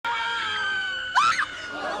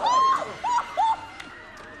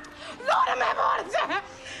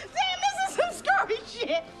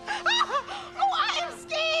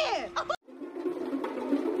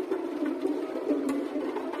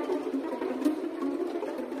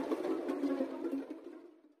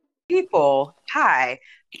people, hi,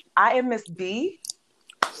 I am Miss B,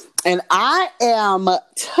 And I am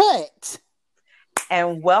Tut.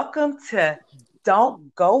 and welcome to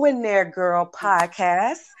Don't Go In There Girl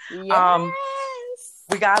podcast. Um, Yes.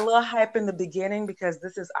 we got a little hype in the beginning because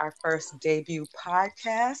this is our first debut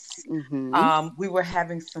podcast. Mm-hmm. We were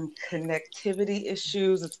having some connectivity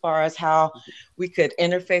issues as far as how we could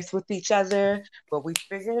interface with each other, but we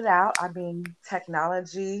figured it out. I mean,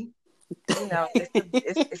 technology,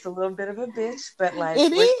 it's a little bit of a bitch, but like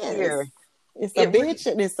It we're is. here. It's a It really bitch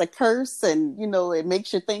and it's a curse, and it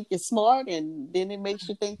makes you think you're smart, and then it makes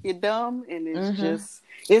you think you're dumb, and mm-hmm.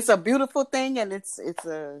 it's a beautiful thing, and it's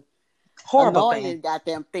a Horrible thing. annoying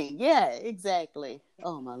goddamn thing. Yeah, exactly.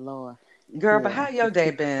 Oh my Lord. Girl, but Yeah. how your day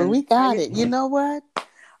But been? we got it. You know what?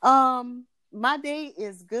 My day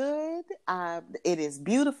is good. It is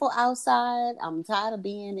beautiful outside. I'm tired of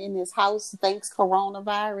being in this house. Thanks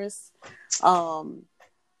coronavirus. Um,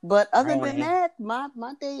 but other than Rona. that,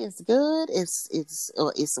 my day is good.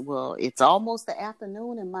 It's almost the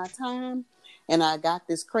afternoon in my time, and I got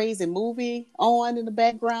this crazy movie on in the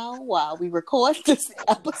background while we record this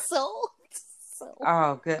episode. So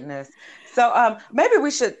Oh goodness. So maybe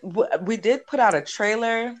we did put out a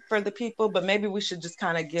trailer for the people, but maybe we should just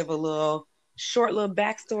kind of give a little short little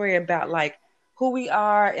backstory about like who we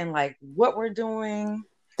are and like what we're doing.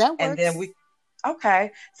 that And then works.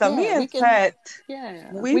 okay. So me Yeah, and we can. Ted,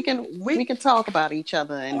 Yeah, we we can. we We can talk about each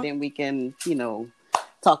other, and then we can,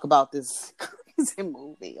 talk about this crazy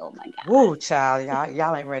movie. Oh my god. woo child,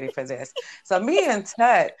 y'all ain't ready for this. So me and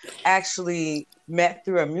Tut actually met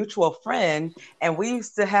through a mutual friend, and we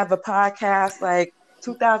used to have a podcast like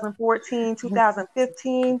 2014,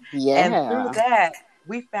 2015, and through Yeah. that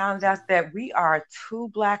we found out that we are two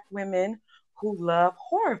Black women who love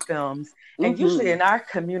horror films. And usually Mm-hmm. in our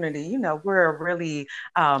community, we're a really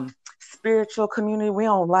spiritual community. We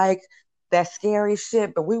don't like that scary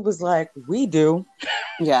shit, but we was like, we do.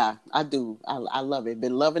 Yeah, I do. I love it.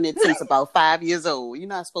 Been loving it since about 5 years old. You're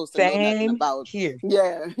not supposed to know nothing Same about. here.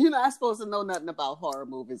 Yeah, you're not supposed to know nothing about horror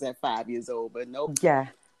movies at 5 years old. But nope. Yeah.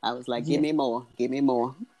 I was like, give Yeah. me more. Give me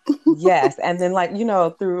more. Yes. And then, like,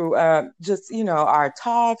 through just, our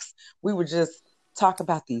talks, we would just talk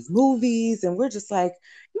about these movies. And we're just like,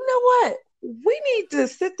 you know what? We need to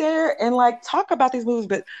sit there and like talk about these movies,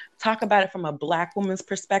 but talk about it from a Black woman's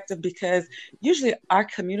perspective because usually our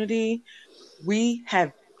community, we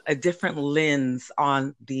have a different lens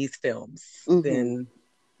on these films Mm-hmm.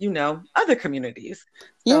 than, other communities.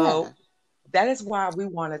 So Yeah. that is why we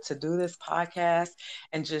wanted to do this podcast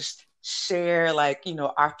and just share like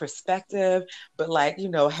our perspective, but like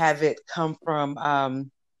have it come from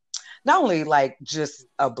not only like just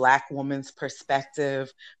a Black woman's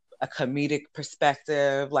perspective, a comedic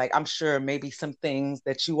perspective. Like I'm sure maybe some things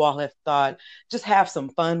that you all have thought, just have some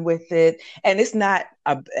fun with it. And it's not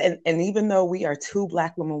and even though we are two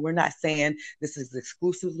Black women, we're not saying this is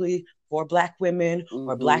exclusively for Black women or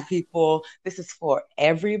Mm-hmm. Black people. This is for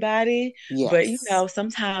everybody. But Yes.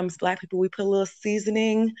 sometimes Black people, we put a little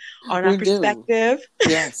seasoning on our We do. perspective.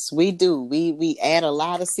 Yes, we do. We add a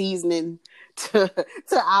lot of seasoning to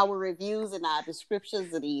our reviews and our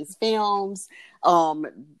descriptions of these films.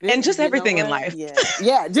 And just You know everything in what? life.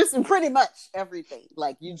 Yeah, just pretty much everything.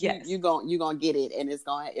 Like Yes. you gonna get it, and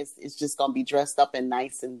it's just gonna be dressed up and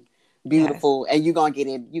nice and Yes. beautiful, and you're gonna get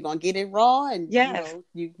it raw, and Yes.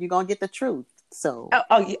 you're gonna get the truth. So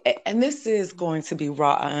Oh, yeah. And this is going to be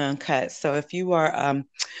raw and uncut. So if you are,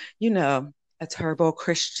 you know, a turbo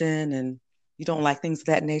Christian and you don't like things of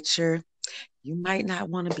that nature, you might not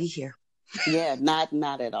want to be here. yeah, not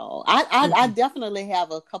at all. I Mm-mm. definitely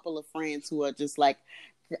have a couple of friends who are just like,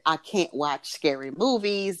 I can't watch scary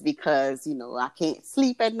movies because I can't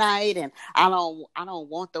sleep at night, and I don't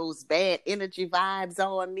want those bad energy vibes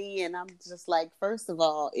on me. And I'm just like, first of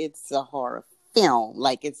all, it's a horror film.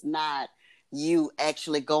 Like, it's not you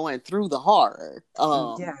actually going through the horror.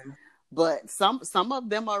 Yeah. But some of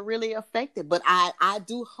them are really affected. But I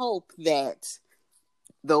do hope that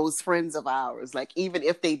those friends of ours, like, even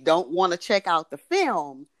if they don't want to check out the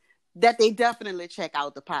film, that they definitely check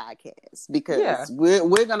out the podcast, Yeah. because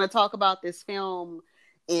we're going to talk about this film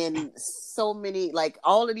in so many, like,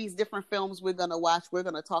 all of these different films we're going to watch. We're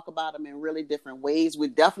going to talk about them in really different ways. We're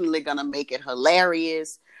definitely going to make it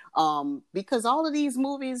hilarious, because all of these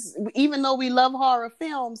movies, even though we love horror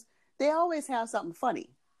films, they always have something funny.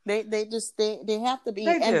 They have to be,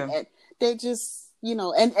 They do. and they just,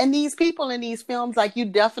 and these people in these films, like, you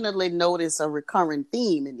definitely notice a recurring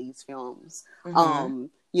theme in these films. Mm-hmm.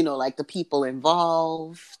 Like the people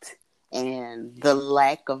involved and the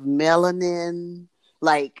lack of melanin.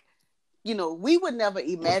 Like, we would never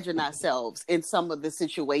imagine ourselves in some of the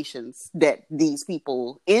situations that these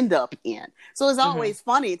people end up in. So it's Mm-hmm. always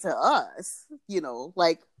funny to us,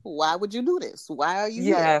 like, why would you do this? Why are you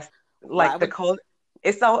here? Yes, Why like would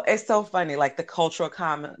it's so funny, like the cultural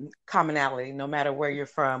commonality, no matter where you're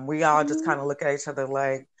from, we all just Mhm. kind of look at each other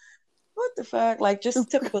like, what the fuck? Like just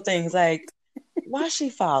typical things like, why she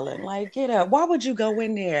falling? Like, get up. Why would you go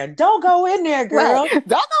in there? Don't go in there, Right. girl. Don't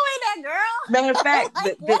go in there, Matter of girl. fact, Like,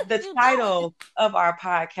 the, what the, are the you doing? title of our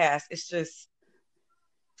podcast is just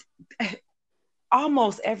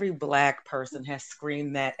almost every Black person has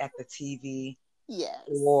screamed that at the TV Yes.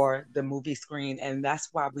 or the movie screen. And that's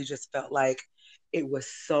why we just felt like it was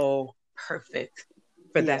so perfect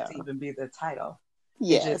for that to Yeah. even be the title.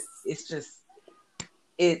 Yes. It's just,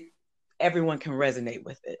 it, everyone can resonate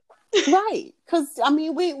with it. Right, because I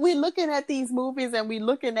mean, we're looking at these movies and we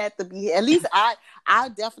looking at at least I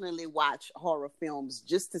definitely watch horror films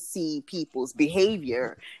just to see people's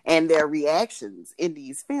behavior and their reactions in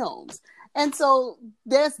these films. And so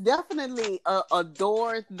there's definitely a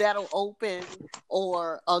door that'll open,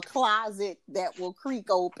 or a closet that will creak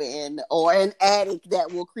open, or an attic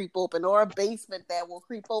that will creep open, or a basement that will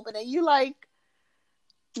creep open, and you like,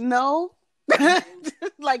 no.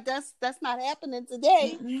 Like, that's not happening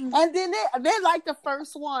today. Mm-mm. And then they're like the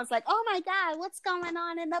first ones, like, oh my god, what's going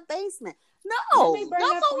on in the basement? Let me No, bring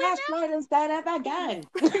don't a go flashlight instead of a gun. in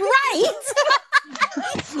there. Right.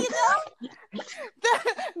 you know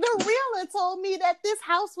the realtor told me that this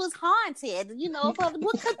house was haunted, but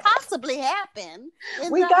what could possibly happen in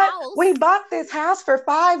the We house? bought this house for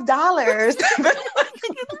 $5. Bitch,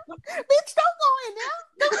 don't go in there.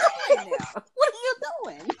 Don't go in there. What are you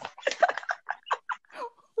doing?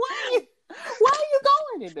 Why are you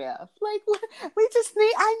going in there? Like,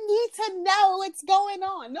 I need to know what's going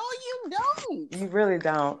on. No, you don't. You really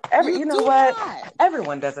don't. You You know do what? not.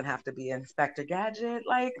 Everyone doesn't have to be Inspector Gadget.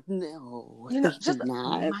 Like, No, they do just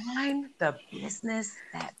not. mind the business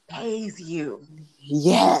that pays you.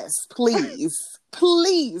 Yes, please.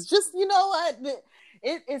 Please. Just, you know what?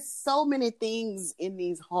 It is so many things in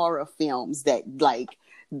these horror films that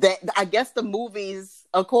I guess the movies,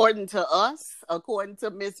 according to us, according to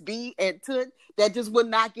Miss B and Toot, that just would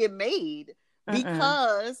not get made, Mm-mm.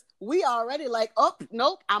 because we already like, oh,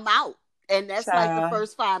 nope, I'm out. And that's like the Child,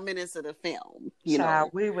 first 5 minutes of the film,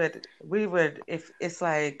 child, we would, if it's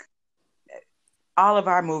like all of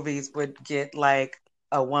our movies would get like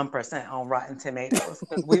a 1% on Rotten Tomatoes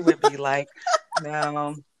because we would be like,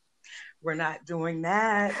 no, we're not doing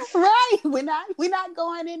that. Right. We're not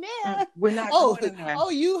going in there. We're not Oh, going in there. oh,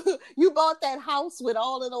 you bought that house with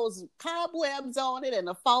all of those cobwebs on it and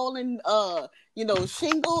the fallen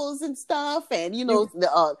shingles and stuff, and You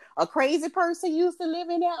a crazy person used to live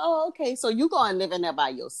in there. Oh, okay. So you go and live in there by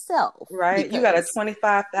yourself, right? You got a because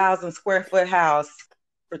 25,000 square foot house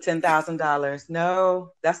for $10,000.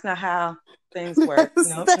 No, that's not how things work.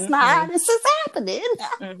 No, that's not how mm-mm, this is happening.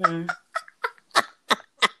 mm-mm.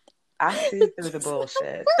 I see through the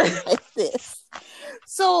bullshit. Like this.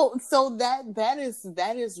 So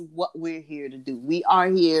that is what we're here to do. We are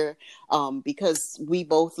here because we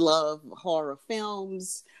both love horror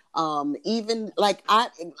films. Even like,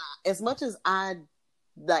 as much as I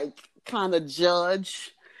like kind of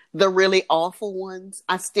judge the really awful ones,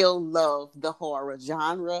 I still love the horror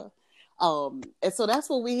genre. And so that's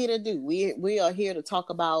what we're here to do. We are here to talk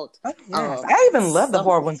about Oh, yes. I even love the some.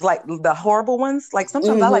 horror ones, like the horrible ones. Like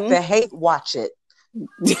sometimes I like Mm-hmm. to hate watch it.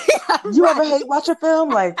 You ever Right. hate watch a film?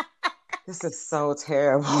 Like, this is so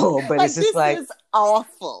terrible, but it's Like, just this like, is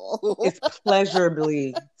awful. it's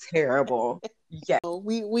pleasurably terrible. Yeah.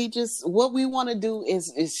 We just, what we want to do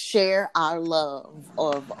is share our love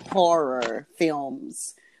of horror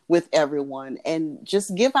films with everyone, and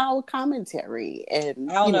just give our commentary, I and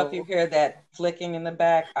don't know if you hear that flicking in the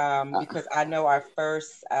back, because I know our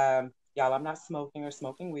first, y'all, I'm not smoking or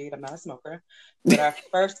smoking weed. I'm not a smoker. But our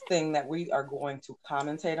first thing that we are going to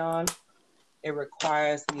commentate on, it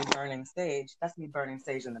requires me burning sage. That's me burning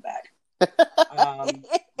sage in the back.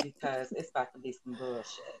 Because it's about to be some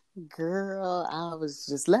bullshit. Girl,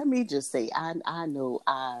 let me just say, I know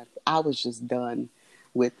I was just done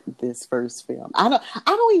with this first film. I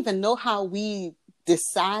don't even know how we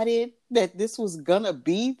decided that this was gonna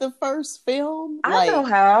be the first film. I know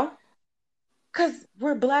how. Because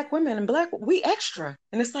we're Black women, and we extra.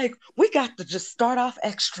 And it's like, we got to just start off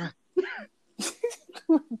extra.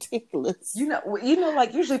 Ridiculous.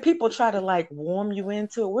 Like usually people try to like warm you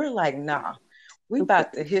into it. We're like, nah, we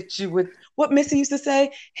about to hit you with what Missy used to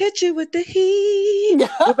say, hit you with the heat.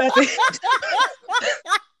 We're about to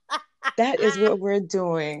That is what we're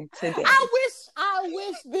doing today. I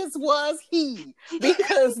wish this was he,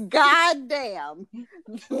 because goddamn,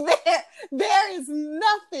 there is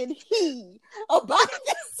nothing he about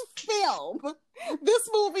this film. This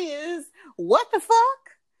movie is what the fuck,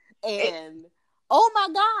 It, and oh my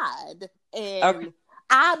god, okay. and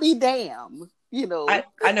I be damn, you know.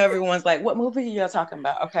 I know everyone's like, what movie are y'all talking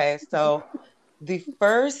about? Okay, so the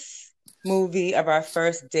first movie of our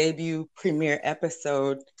first debut premiere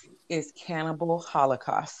episode is Cannibal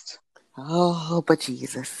Holocaust. Oh, but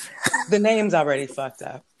Jesus, The name's already fucked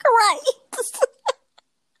up. right?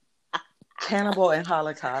 Cannibal and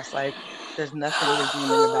Holocaust, like there's nothing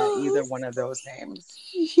redeeming about either one of those names.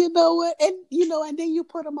 You know what? And you know, and then you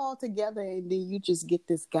put them all together, and then you just get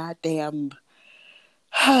this goddamn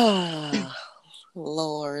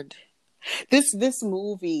Lord. This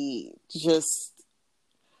movie just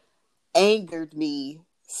angered me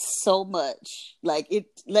so much. Like it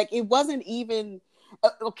wasn't even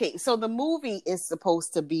okay. So the movie is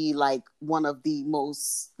supposed to be like one of the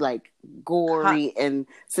most like Con- gory and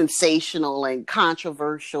sensational and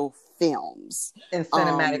controversial films. in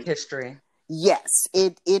cinematic Um, history. yes,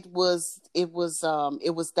 it was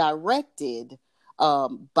directed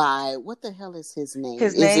by, what the hell is his name?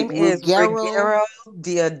 His Is it name is Ruggero Ruggero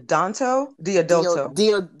Diodato.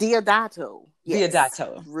 Diodato? Yes,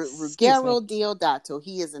 Diodato. Excuse me. Ruggero Diodato.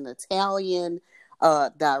 He is an Italian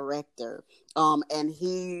director. And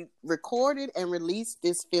he recorded and released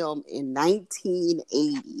this film in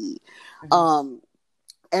 1980. Mm-hmm.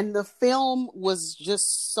 And the film was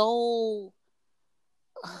just so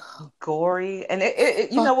Gory, and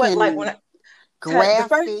you know what? Like when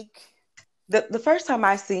graphic. the first time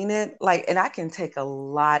I seen it, like, and I can take a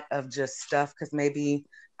lot of just stuff because maybe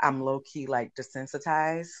I'm low key like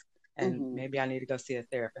desensitized, and Mm-hmm. maybe I need to go see a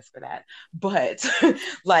therapist for that. But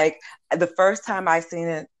like the first time I seen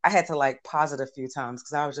it, I had to like pause it a few times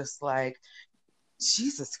because I was just like,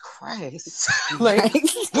 Jesus Christ, like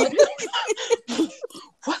what,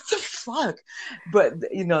 what the fuck? But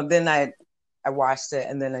you know, then I watched it,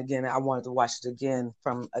 and then again, I wanted to watch it again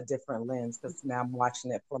from a different lens because now I'm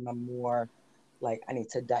watching it from a more like I need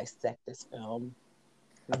to dissect this film.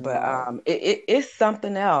 But it's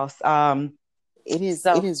something else. It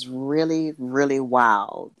So is really, really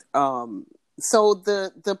wild. So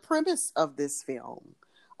the premise of this film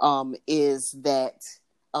is that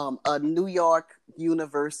a New York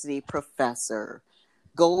University professor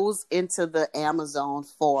goes into the Amazon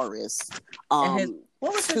forest and his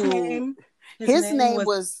what was his to name? His his name name was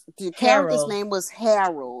was, the character's Harold. name was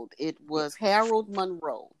Harold. It was Harold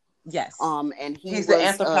Monroe. Yes, And he he's the was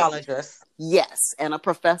anthropologist. yes, and a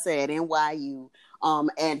professor at NYU.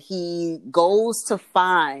 And he goes to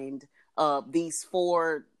find these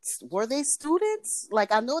four. Were they students?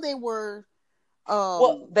 Like, I know they were.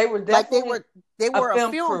 Well, they were Like definitely they a were a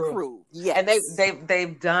film film crew. crew. And Yes.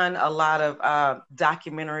 they've done a lot of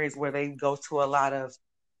documentaries where they go to a lot of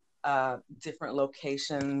different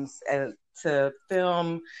locations to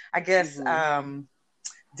film, I guess, Mm-hmm.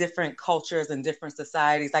 different cultures and different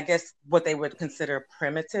societies. I guess what they would consider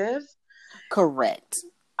primitive. Correct.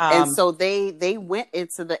 And Um, so they went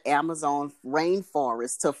into the Amazon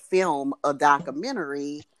rainforest to film a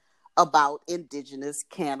documentary about indigenous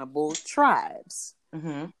cannibal tribes.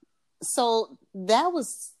 mhm. So that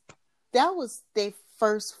was their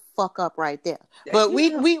first fuck up right there. But we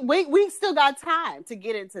Yeah. we we we still got time to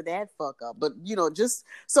get into that fuck up. But you know, just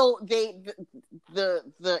so the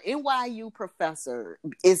NYU professor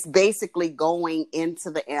is basically going into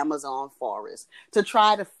the Amazon forest to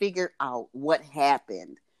try to figure out what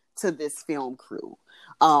happened to this film crew.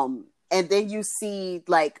 And then you see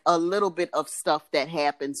like a little bit of stuff that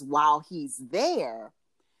happens while he's there,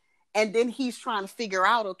 and then he's trying to figure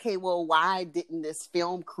out, okay, well, why didn't this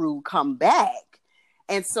film crew come back?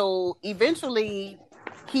 And so eventually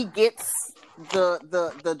he gets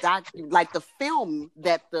the doc, like the film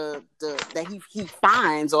that that he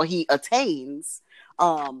finds or he attains,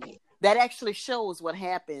 that actually shows what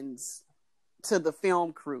happens to the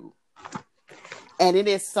film crew. And it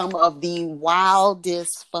is some of the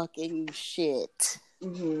wildest fucking shit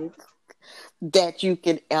Mm-hmm. that you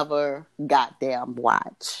can ever goddamn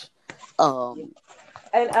watch.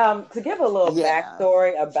 And to give a little Yeah.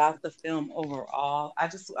 backstory about the film overall, I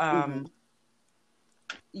just Mm-hmm.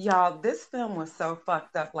 y'all, this film was so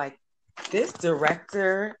fucked up. Like this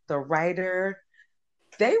director, the writer,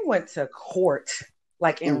 they went to court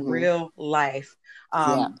like in Mm-hmm. real life.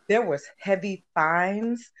 Yeah. There was heavy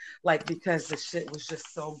fines, like because the shit was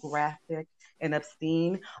just so graphic and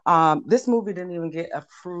obscene. This movie didn't even get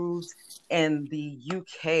approved in the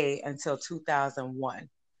UK until 2001.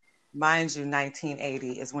 mind you,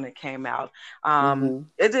 1980 is when it came out. Mm-hmm.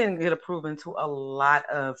 It didn't get approved into a lot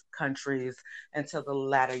of countries until the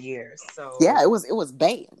latter years. Yeah, So, it was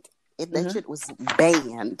banned. That mhm, shit was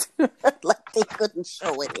banned. Like they couldn't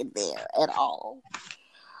show it in there at all.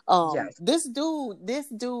 yes, This dude,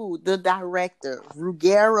 the director,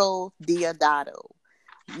 Ruggero Deodato,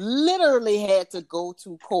 literally had to go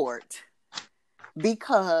to court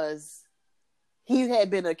because he had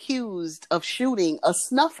been accused of shooting a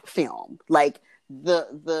snuff film. Like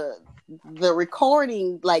the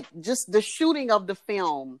recording, like just the shooting of the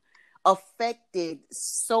film affected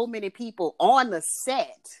so many people on the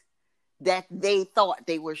set that they thought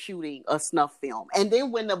they were shooting a snuff film. And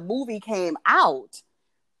then when the movie came out,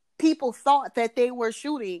 people thought that they were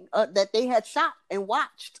shooting, that they had shot and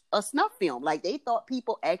watched a snuff film. Like they thought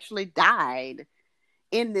people actually died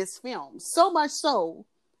in this film. So much so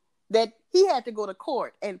that he had to go to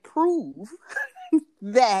court and prove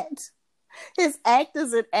that his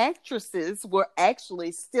actors and actresses were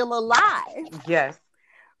actually still alive. yes,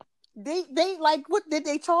 They like, what did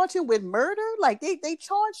they charge him with? Murder? Like they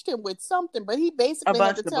charged him with something, but he a basically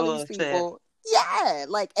had bunch to of tell these bullshit. people, yeah,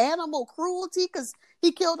 like animal cruelty, because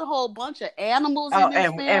he killed a whole bunch of animals Oh, in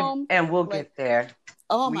this film. and we'll Like, get there.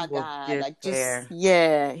 oh We my will god, get like, just, there.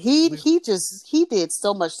 yeah, We he did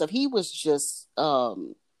so much stuff. He was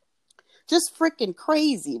just freaking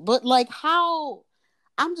crazy. But like, how,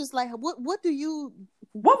 I'm just like, what do you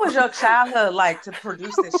What was your childhood like to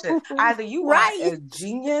produce this shit? Either you are right? a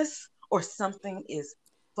genius or something is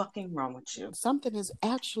fucking wrong with you. Something is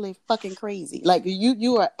actually fucking crazy. Like,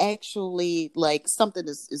 you are actually, like, something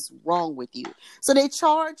is wrong with you. So they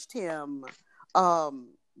charged him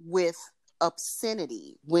with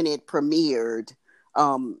obscenity when it premiered.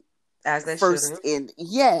 As they should First have. in,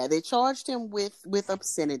 yeah, they charged him with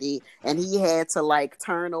obscenity, and he had to like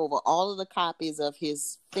turn over all of the copies of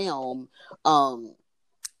his film.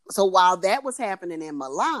 So while that was happening in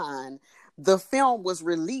Milan, the film was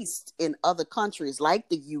released in other countries like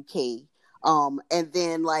the UK. And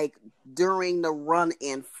then like during the run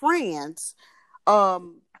in France,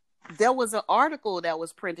 um, there was an article that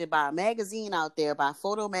was printed by a magazine out there, by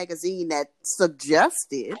Photo Magazine, that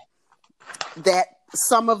suggested that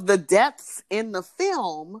some of the deaths in the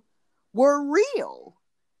film were real.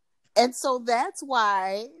 And so that's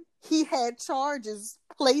why he had charges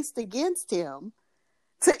placed against him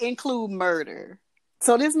to include murder.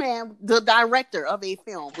 So this man, the director of a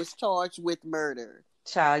film, was charged with murder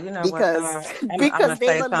Child, you know what because though? I'm because gonna they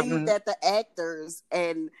say believe something. that the actors,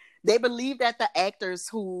 and they believe that the actors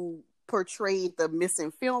who portrayed the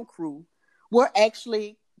missing film crew were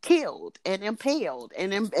actually killed and impaled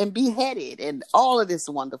and beheaded and all of this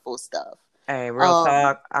wonderful stuff. Hey, real Um,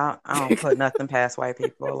 talk. I don't put nothing past white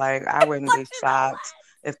people. Like I wouldn't but be shocked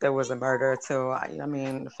if there was a murder too. I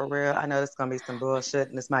mean, for real. I know there's gonna be some bullshit,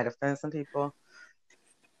 and this might offend some people.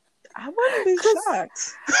 I wouldn't be because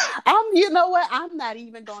shocked. you know what, I'm not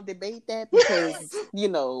even gonna debate that because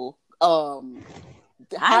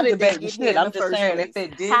I how ain't did they debating get here shit. in the I'm just first saying if place?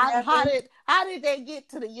 it did How happen, did they get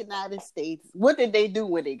to the United States? What did they do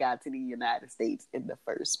when they got to the United States in the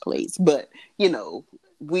first place? But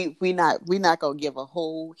we not gonna give a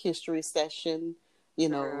whole history session.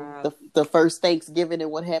 girl, The first Thanksgiving and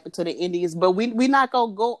what happened to the Indians, but we not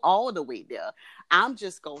gonna go all the way there. I'm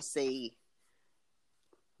just gonna say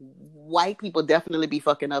white people definitely be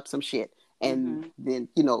fucking up some shit, and mm-hmm. then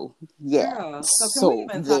yeah. Girl. So can we So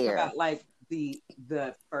even talk there. about like the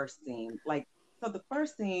first scene? Like, so the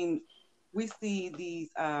first scene, we see these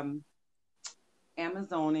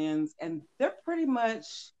Amazonians, and they're pretty much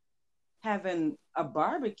having a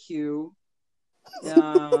barbecue.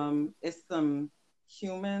 It's some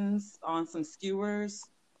humans on some skewers.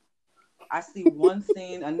 I see one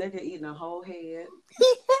scene, a nigga eating a whole head.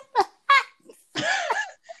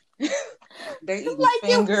 They eating Like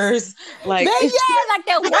it was, fingers. Like they, it's yeah, like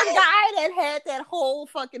that one guy that had that whole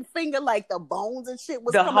fucking finger, like the bones and shit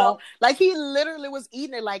was the coming off. whole. Like he literally was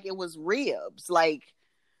eating it like it was ribs, like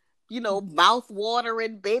mouth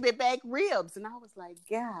watering baby back ribs, and I was like,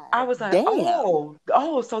 I God was like, damn.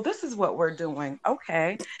 oh, so this is what we're doing.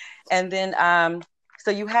 Okay. And then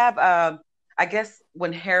so you have I guess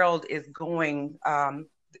when Harold is going,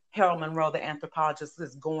 Harold Monroe, the anthropologist,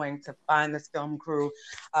 is going to find this film crew.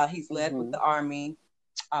 He's led with Mm-hmm. the army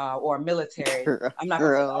or military. Girl, I'm not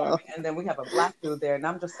gonna say the girl, army. And then we have a black dude there, and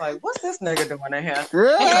I'm just like, what's this nigga doing in here?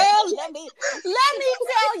 girl. Anyway, Let me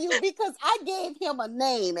tell you, because I gave him a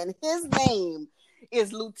name, and his name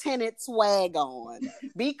is Lieutenant Swag On,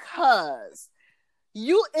 because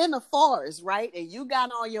you in the forest, right? And you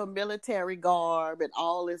got on your military garb and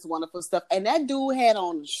all this wonderful stuff. And that dude had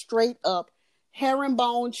on straight up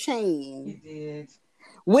herringbone He chain did.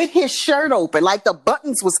 with his shirt open, like the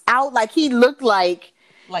buttons was out, like he looked like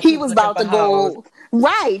Like he he was was looking about for to hoes. go.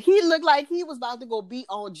 Right, he looked like he was about to go be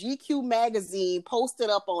on GQ magazine, posted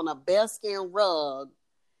up on a bearskin rug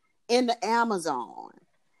in the Amazon.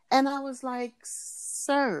 And I was like,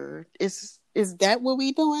 sir, is that what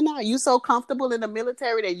we doing now? You so comfortable in the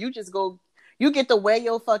military that you just go, you get to wear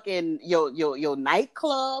your fucking your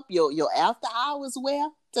nightclub, your after hours wear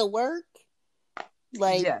to work?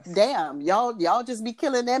 Like, Yes. damn, y'all just be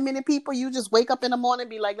killing that many people. You just wake up in the morning and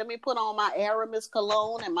be like, let me put on my Aramis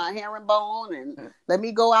cologne and my herringbone and let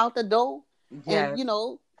me go out the door. And,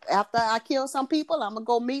 Yes. after I kill some people, I'm going to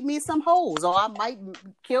go meet me some hoes. Or I might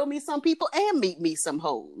kill me some people and meet me some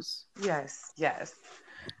hoes. Yes. Yes.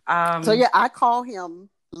 So, yeah, I call him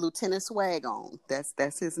Lieutenant Swag On.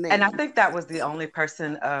 That's his name. And I think that was the only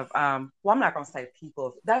person of, well, I'm not going to say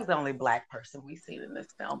people. That was the only Black person we've seen in this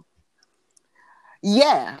film.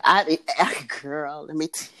 Yeah. Girl, let me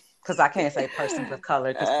because I can't say persons of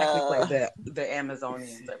color because technically the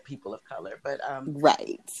Amazonians are people of color. But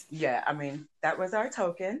right. Yeah, I mean, that was our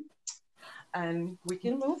token. And we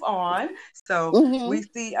can move on. So we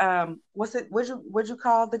see what'd you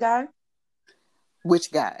call the guy?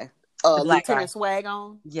 Which guy? The Black guy. Lieutenant Swag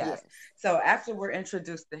On? Yes. So after we're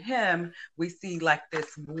introduced to him, we see like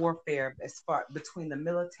this warfare as far between the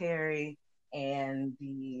military and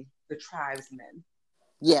the tribesmen.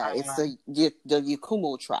 Yeah, it's the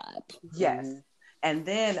Yakumo tribe. Yes. Mm-hmm. And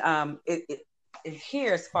then it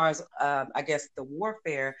here, as far as I guess the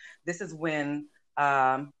warfare, this is when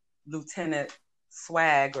Lieutenant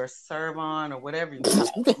Swag or Servon or whatever you call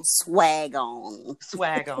it. Swag On.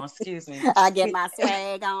 Swag On, excuse me. I get my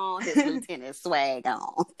swag on. It's Lieutenant Swag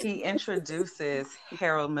On. He introduces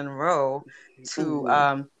Harold Monroe to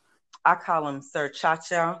I call him Sir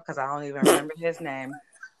Chacho because I don't even remember his name.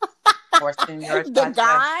 Or Senor Chacho. The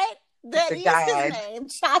guy? That is his name,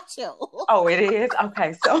 Chacho. Oh, it is?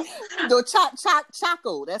 Okay, so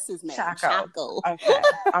Chaco, that's his name. Chaco. Okay,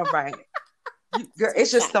 all right. Girl,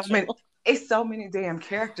 it's just Chacho. It's so many damn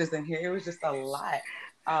characters in here. It was just a lot.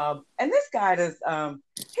 And this guy does he's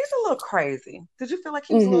a little crazy. Did you feel like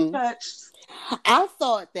he was a little touched? I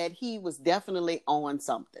thought that he was definitely on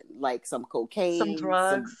something, like some cocaine, some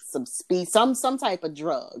drugs, some speed, some type of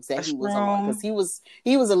drugs that he was on, because he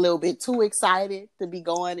was a little bit too excited to be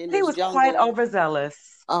going in this jungle. He was quite overzealous.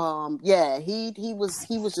 Yeah, he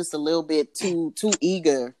was just a little bit too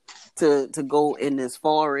eager to go in this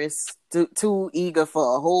forest, too eager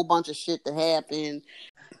for a whole bunch of shit to happen.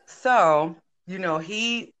 So,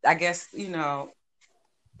 I guess,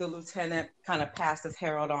 the lieutenant kind of passes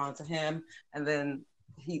Harold on to him, and then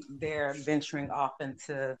they're venturing off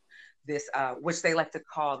into this, which they like to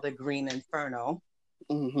call the Green Inferno.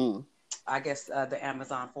 Mm-hmm. I guess the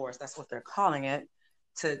Amazon forest, that's what they're calling it,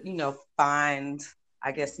 to, find,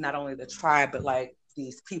 I guess, not only the tribe, but like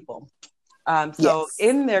these people. So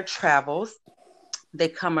in their travels, they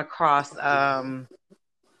come across a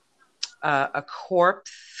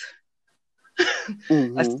corpse,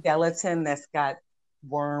 a skeleton that's got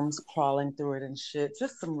worms crawling through it and shit.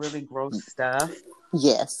 Just some really gross stuff.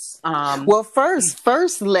 Yes. Well, first,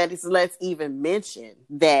 let's even mention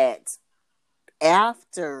that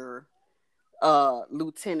after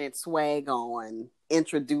Lieutenant Swag On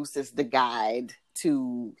introduces the guide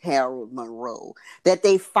to Harold Monroe, that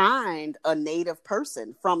they find a native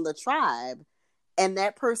person from the tribe, and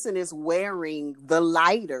that person is wearing the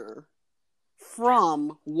lighter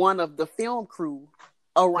from one of the film crew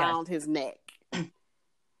around his neck.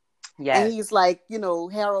 Yes. And he's like,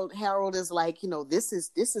 Harold is like, this is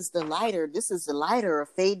the lighter of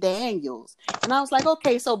Faye Daniels. And I was like,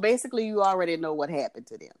 okay, so basically you already know what happened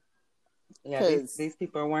to them. Yeah, these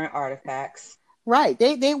people are wearing artifacts. Right.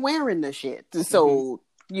 They wearing the shit. So,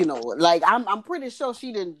 like I'm pretty sure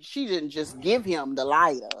she didn't just give him the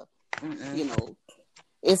lighter. Mm-mm.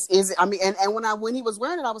 And when he was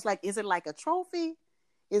wearing it, I was like, is it like a trophy?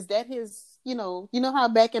 Is that his, how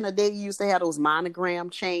back in the day you used to have those monogram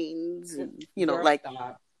chains and,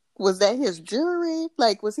 was that his jewelry?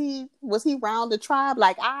 Like, was he round the tribe?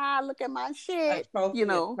 Like, look at my shit. A trophy,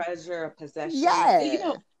 a treasure, a possession.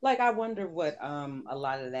 Yeah. I wonder what a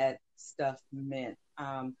lot of that stuff meant.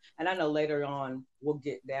 And I know later on we'll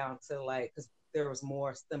get down to because there was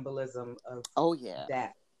more symbolism of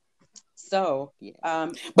that. So,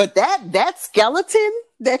 but that skeleton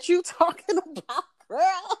that you talking about,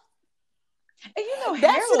 girl, and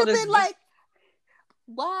that should have been like,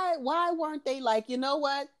 why weren't they like, you know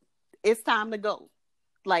what? It's time to go.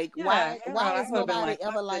 Like, why is nobody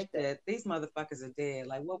ever like that? These motherfuckers are dead.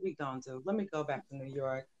 Like, what we gonna do? Let me go back to New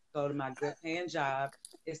York. go to my good paying job.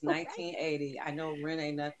 It's Right. 1980. I know rent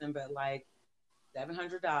ain't nothing but like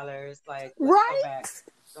 $700. Like, let's go Right. back.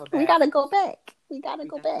 Go We back. gotta go back. We gotta We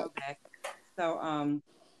go gotta go back. back. So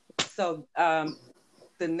so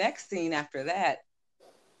the next scene after that,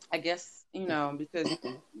 I guess, because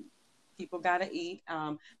people gotta eat.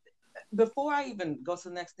 Before I even go to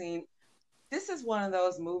the next scene, this is one of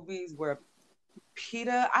those movies where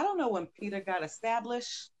PETA, I don't know when PETA got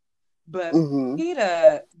established, but Mm-hmm.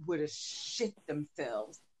 PETA would have shit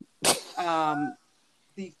themselves.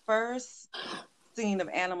 The first scene of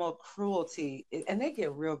animal cruelty, and they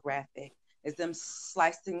get real graphic, is them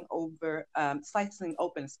slicing open,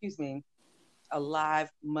 excuse me, a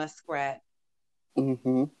live muskrat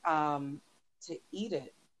Mm-hmm. to eat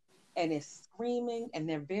it. And it's screaming, and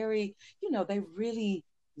they're very, they really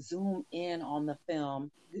zoom in on the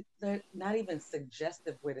film. They're not even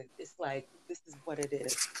suggestive with it. It's like, this is what it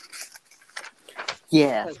is.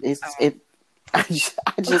 Yeah, 'Cause, it's it.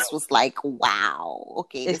 I just was like, wow.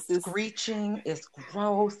 Okay, it's this is. screeching, it's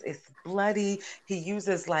gross, it's bloody. He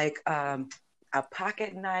uses like a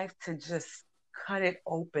pocket knife to just cut it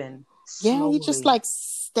open Yeah, he just slowly. like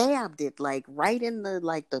stabbed it like right in the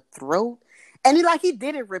like the throat, and he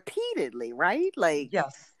did it repeatedly, right? Like,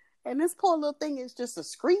 Yes, and this poor little thing is just a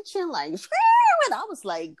screeching like, and I was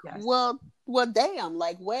like, yes, well, damn.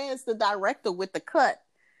 Like, where's the director with the cut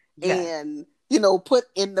yes. and put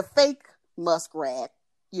in the fake muskrat?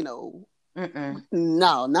 You know, Mm-mm,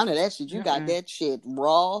 no, none of that shit. You got mm-mm. that shit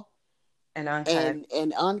raw And uncut.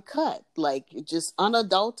 and uncut, like just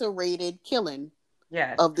unadulterated killing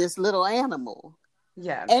Yes, of this little animal.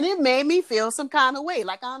 yeah. And it made me feel some kind of way.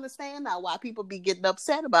 Like, I understand now why people be getting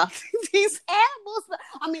upset about these animals.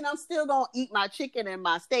 I mean, I'm still gonna eat my chicken and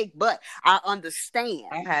my steak, but I I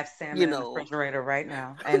understand, have you salmon in the know. refrigerator right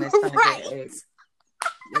now, and it's gonna get Right. ate.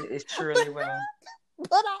 It surely will.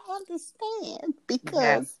 But I understand Yeah.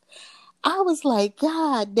 because I was like,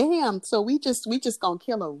 God damn. So we just gonna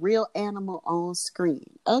kill a real animal on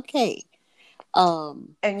screen. Okay.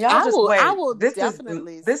 And y'all I just will I wait. will This is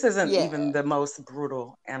definitely, this isn't yeah. even the most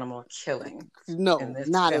brutal animal killing in No, this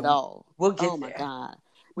not at film. all. We'll Oh get my there. God.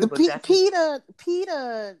 We The will definitely.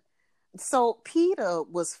 PETA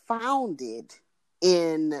was founded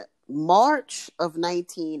in March of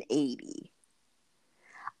 1980.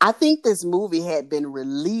 I think this movie had been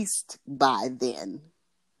released by then.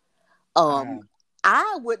 Um, Uh,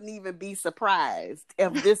 I wouldn't even be surprised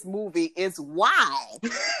if this movie is why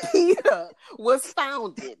PETA was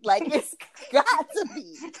founded. Like, it's got to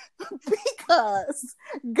be because,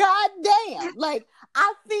 goddamn, like,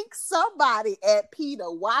 I think somebody at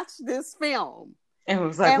PETA watched this film and it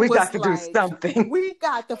was like, and we got was to do like, something. we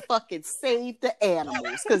got to fucking save the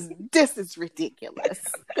animals because this is ridiculous.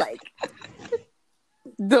 Like,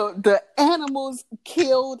 the animals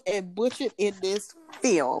killed and butchered in this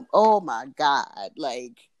film. Oh my God.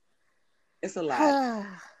 Like, It's a lot.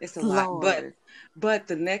 It's a lot. But Lord.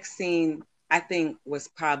 the next scene, I think, was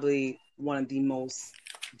probably one of the most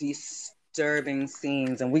disturbing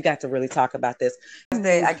scenes, and we got to really talk about this.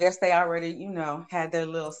 I guess they already, had their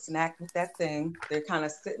little snack with that thing. They're kind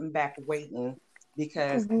of sitting back waiting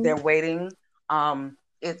because Mm-hmm. they're waiting.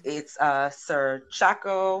 It's Sir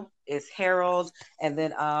Chaco, it's Harold, and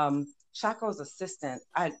then Chaco's assistant,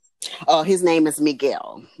 Oh, his name is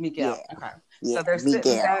Miguel. Miguel. Yeah. Okay. So Yeah,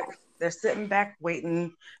 Miguel. they're sitting back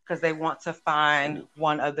waiting because they want to find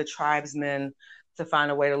one of the tribesmen to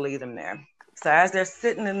find a way to lead them there. So as they're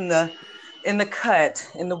sitting in the cut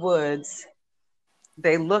in the woods,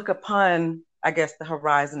 they look upon, I guess, the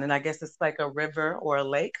horizon, and I guess it's like a river or a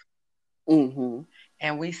lake. Mm-hmm.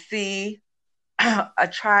 And we see a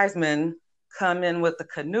tribesman come in with a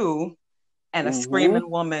canoe and a Mm-hmm. screaming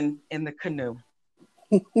woman in the canoe.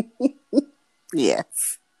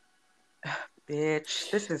 Yes. Bitch,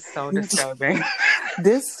 this is so disturbing.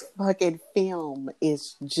 This fucking film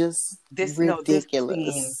is just this no this scene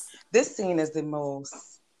ridiculous. this scene is the most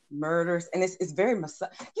murders, and it's very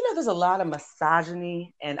there's a lot of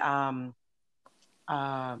misogyny and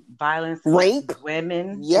violence against Rape? women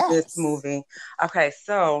in this Yes. movie. Okay,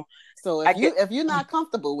 so So I get if you're not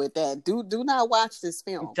comfortable with that, do not watch this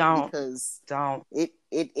film don't because don't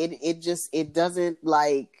it doesn't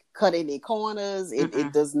like cut any corners. It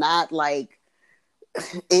mm-mm, does not like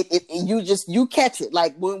you catch it.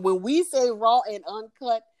 Like when we say raw and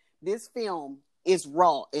uncut, this film is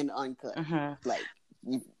raw and uncut. mm-hmm. Like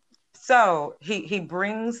you, So he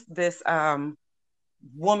brings this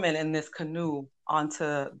woman in this canoe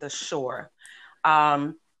onto the shore.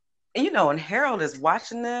 um and Harold is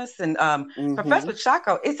watching this, and Mm-hmm. Professor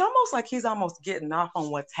Chaco, it's almost like he's almost getting off on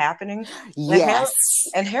what's happening. And Yes.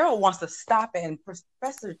 Harold wants to stop it, and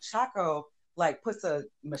Professor Chaco like puts a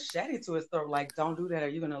machete to his throat, like, don't do that, or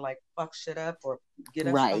you're gonna like fuck shit up or get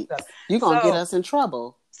us Right. fucked up. You're gonna get So us in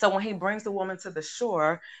trouble. so when he brings the woman to the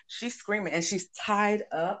shore, she's screaming and she's tied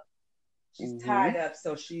up. She's Mm-hmm. tied up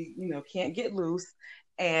so she, can't get loose.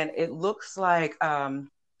 And it looks like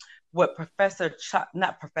what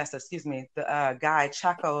not Professor, excuse me, the guy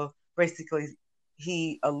Chaco, basically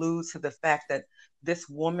he alludes to the fact that this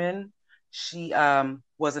woman, she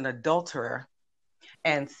was an adulterer,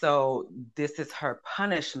 and so this is her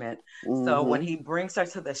punishment. So when Mm-hmm. he brings her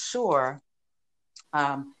to the shore,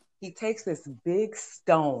 he takes this big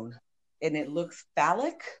stone, and it looks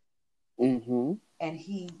phallic, Mm-hmm. and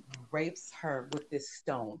he rapes her with this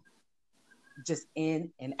stone, just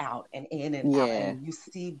in and out and in and out, Yeah. and you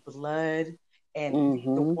see blood, and the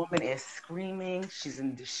Mm-hmm. woman is screaming, she's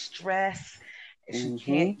in distress, she Mm-hmm.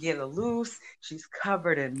 can't get her loose, she's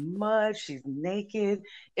covered in mud, she's naked,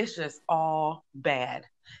 it's just all bad.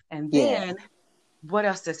 And Yeah. then what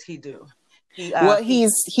else does he do? Well, He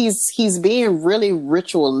he's being really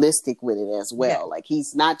ritualistic with it as Yeah, well. Like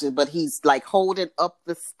he's not just, but he's like holding up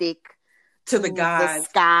the stick to the to the gods.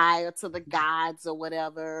 sky or to the gods or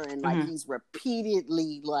whatever, and like Mm-hmm. he's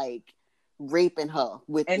repeatedly like raping her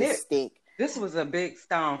with And this stick. this was a big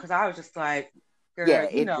stone, because I was just like, girl, Yeah,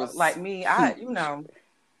 it like was me, huge.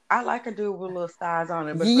 I like a dude with little stars on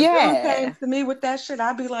it, but if a dude came Yeah, to me with that shit,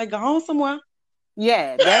 I'd be like, go on somewhere.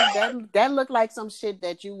 yeah, that looked like some shit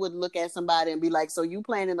that you would look at somebody and be like, "So you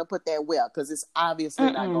planning to put that where? Because it's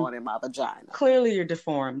obviously not Mm-mm. going in my vagina." Clearly, you're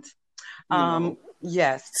deformed. You know.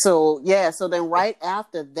 Yes, So yeah, so then right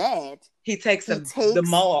after that, he takes he the takes the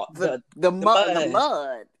mud.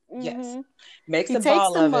 mud. Yes, Mm-hmm. makes He a takes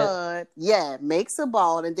ball the of it. mud, yeah, makes a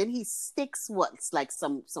ball, and then he sticks what's like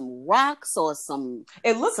some rocks or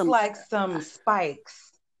It looks some like some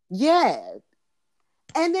spikes. yeah,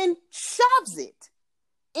 and then shoves it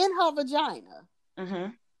in her vagina.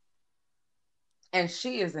 Mm-hmm. And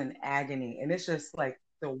she is in agony, and it's just like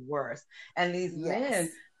the worst. And these men,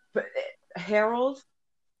 Yes. Harold,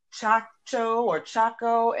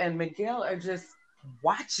 Chaco and Miguel are just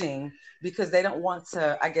watching because they don't want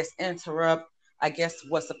to, I guess, interrupt, I guess,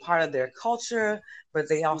 what's a part of their culture, but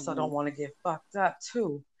they also Mm-hmm. don't want to get fucked up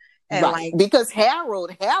too. And Right, like, because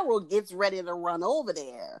Harold gets ready to run over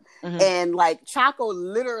there, mm-hmm, and like Chaco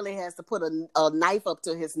literally has to put a knife up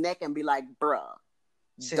to his neck and be like, "Bruh,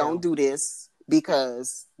 don't chill. do this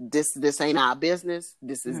because this ain't our business.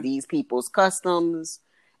 This is Mm-hmm. these people's customs,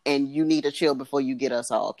 and you need to chill before you get us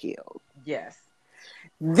all killed." Yes.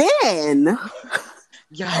 Then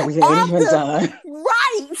Yeah, we ain't even after done.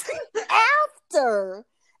 right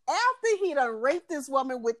after he done raped this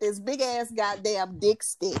woman with this big ass goddamn dick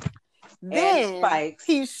stick, And then spikes.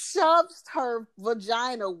 he shoves her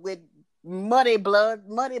vagina with mud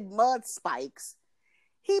spikes.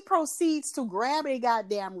 He proceeds to grab a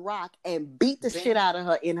goddamn rock and beat the shit out of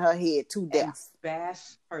her in her head to and death. bash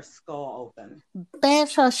her skull open.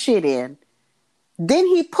 Bash her shit in. Then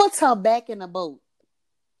he puts her back in the boat.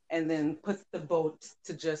 And then puts the boat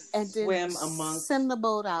to just And then swim amongst send the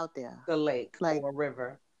boat out there. the lake Like, or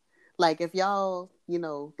river. like if y'all,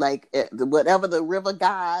 like whatever the river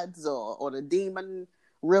gods or the demon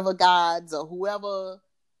river gods or whoever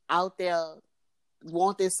out there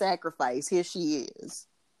want this sacrifice, here she is.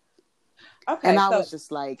 Okay, And I so was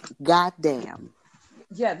just like, God damn.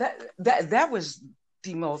 yeah, that was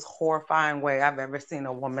the most horrifying way I've ever seen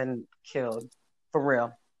a woman killed, for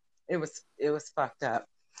real. It was fucked up.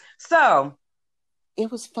 So It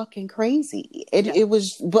was fucking crazy. yeah, It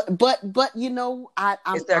was, but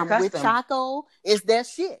it's their I'm with custom. Chaco. It's their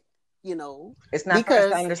shit, It's not for us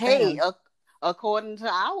to because hey, understand. according to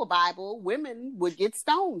our Bible, women would get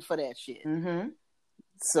stoned for that shit. Mm-hmm. I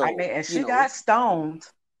So mean, and she got stoned.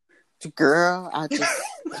 girl, I just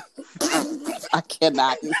I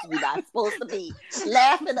cannot. You're not supposed to be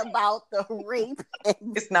laughing about the rape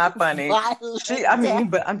and It's not funny.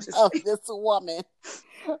 violent But I'm just of this woman.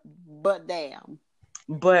 But damn.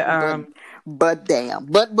 but But damn.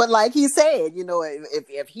 But like he said,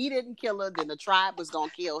 if he didn't kill her, then the tribe was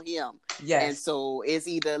gonna kill him. yes. And so it's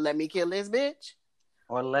either let me kill this bitch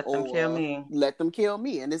Or let them kill me. let them kill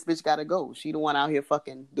me. And this bitch gotta go. She the one out here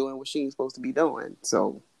fucking doing what she ain't supposed to be doing.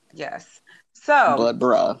 So Yes. So but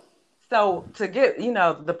bruh. So to get,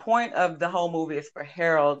 the point of the whole movie is for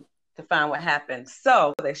Harold to find what happened.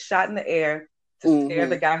 So they shot in the air to scare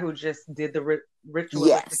the guy who just did the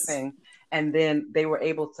ritualistic thing, and then they were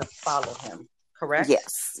able to follow him. Correct?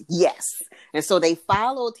 Yes. And so they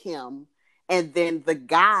followed him, And then the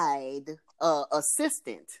guide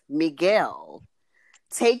assistant, Miguel,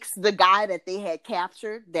 takes the guy that they had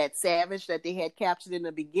captured, that savage that they had captured in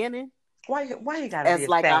the beginning, Why you gotta be as a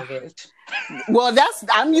like a savage? well,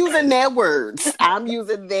 I'm using their words. I'm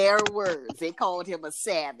using their words. They called him a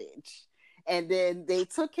savage. And then they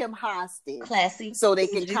took him hostage Classy, so they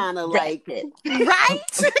can bougie, kind of like, ratchet. right?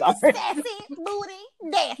 I'm sorry. Sassy, booty,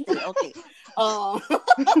 nasty. Okay. Um,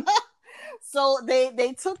 so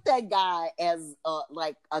they took that guy as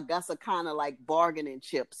like I guess a kind of like bargaining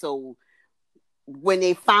chip. So when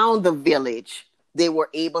they found the village, they were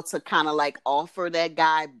able to kind of like offer that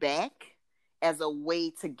guy back as a way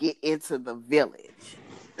to get into the village,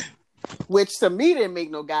 which to me didn't make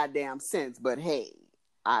no goddamn sense. But hey,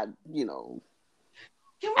 I you know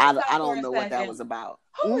Can we I stop for don't a know what that second? was about.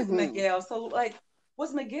 Who is Mm-hmm. Miguel? So, like,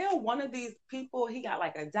 was Miguel one of these people? He got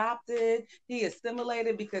like adopted, he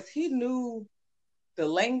assimilated because he knew the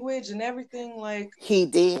language and everything. Like, He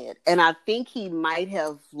did, and I think he might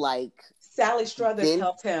have like Sally Struthers been.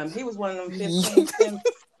 helped him. He was one of them 15 cents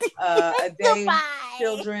a day Bye.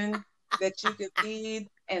 children that you could feed,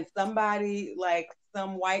 and somebody like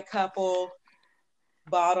some white couple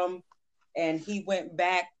bought him, and he went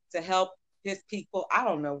back to help his people. I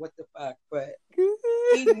don't know what the fuck, but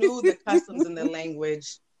he knew the customs and the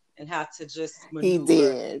language and how to just He maneuver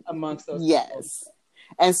did. amongst those people. Yes.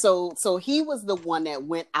 And so he was the one that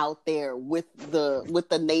went out there with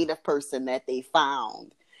the native person that they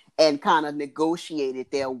found and kind of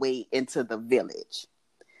negotiated their way into the village.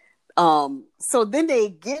 So then they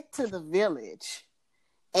get to the village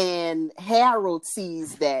and Harold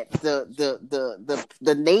sees that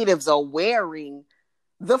the natives are wearing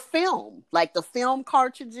the film, like the film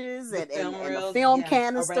cartridges The film and the reels, film yes, around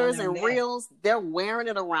canisters their and neck. reels. They're wearing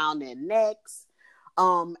it around their necks.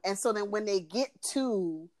 And so then when they get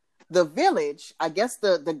to the village, I guess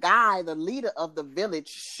the guy, the leader of the village,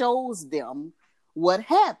 shows them what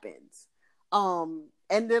happens.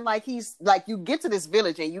 And then like he's like, you get to this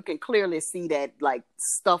village and you can clearly see that like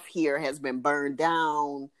stuff here has been burned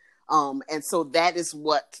down. And so that is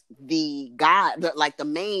what the guy, like the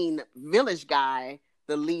main village guy,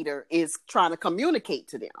 the leader, is trying to communicate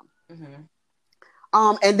to them.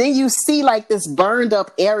 And then you see like this burned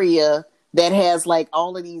up area that has like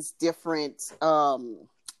all of these different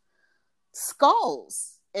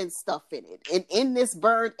skulls and stuff in it, and in this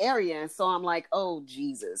burned area. And so I'm like, oh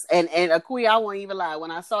Jesus. And Akui, I won't even lie, when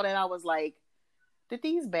I saw that I was like, did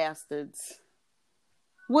these bastards,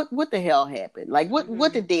 what the hell happened? Like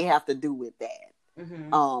what did they have to do with that?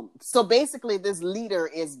 So basically this leader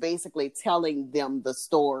is basically telling them the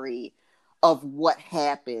story of what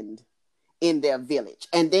happened in their village,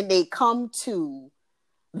 and then they come to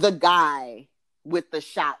the guy with the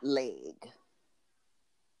shot leg.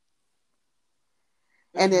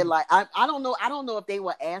 And they're like, I don't know if they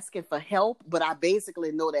were asking for help, but I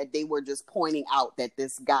basically know that they were just pointing out that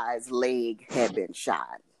this guy's leg had been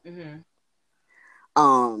shot. And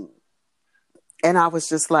I was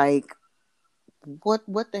just like,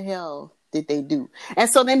 what the hell did they do? And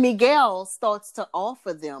so then Miguel starts to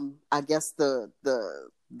offer them, I guess the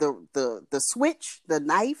switch, the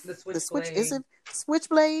knife, the switch, is it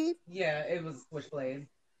switchblade? Yeah, it was switchblade.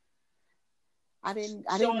 I didn't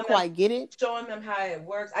quite get it. Showing them how it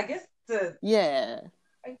works. I guess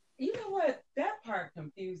you know what? That part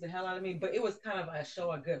confused the hell out of me, but it was kind of a show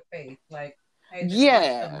of good faith. Like, hey, this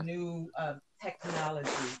is some new technology,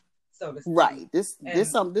 so to speak. Right. This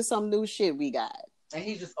some new shit we got. And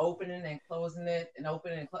he's just opening and closing it and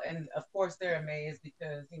opening and of course they're amazed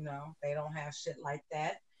because, you know, they don't have shit like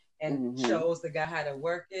that, and shows the guy how to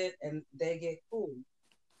work it, and they get cool.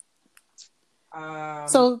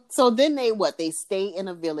 So then they stay in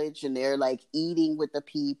a village and they're like eating with the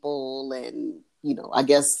people and, you know, I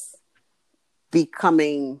guess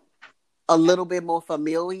becoming a little bit more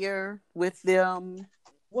familiar with them.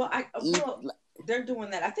 Well, they're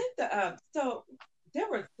doing that. I think so there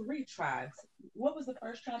were 3 tribes. What was the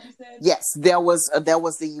first tribe you said? Yes, there was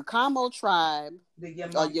the Yakamo tribe, the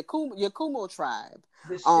Yakumo tribe,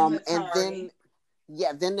 the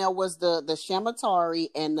and then there was the Shamatari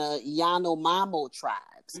and the Yanomamo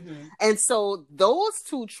tribes. And so those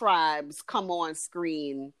 2 tribes come on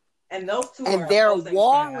screen, and those 2 and they're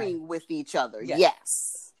warring with each other.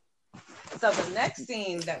 Yes. So the next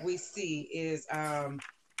scene that we see is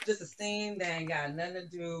just a scene that ain't got nothing to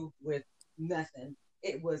do with nothing.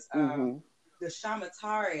 It was the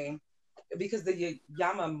Shamatari, because the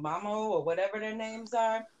Yamamamo or whatever their names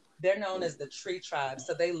are, they're known as the tree tribe.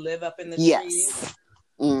 So they live up in the trees.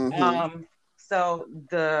 So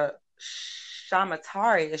the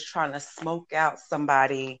Shamatari is trying to smoke out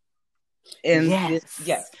somebody in this, yes,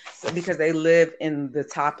 Yes. so because they live in the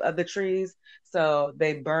top of the trees, so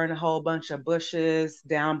they burn a whole bunch of bushes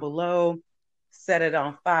down below, set it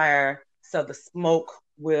on fire, so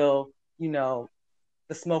will, you know,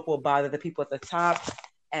 the smoke will bother the people at the top,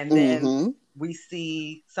 and then Mm-hmm. we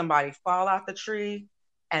see somebody fall out the tree,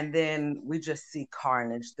 and then we just see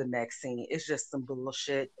carnage the next scene. It's just some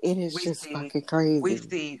bullshit. It is We just see fucking we crazy.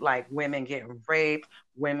 see like women getting raped,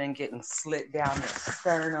 women getting slit down their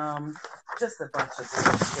sternum, just a bunch of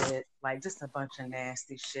bullshit, like just a bunch of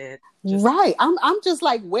nasty shit, Right. I'm just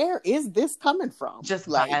like, where is this coming from? just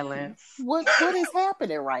Like, violence. what is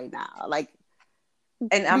happening right now? Like,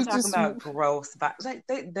 And I'm we talking just about gross, but like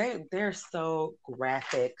they're so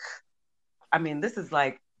graphic. I mean, this is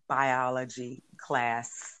like biology class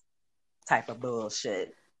type of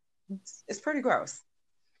bullshit. It's pretty gross.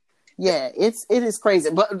 yeah, it is crazy.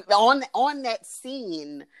 But on that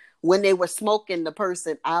scene when they were smoking the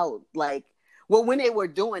person out, like, well, when they were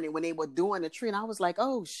doing it, when they were doing the tree, and I was like,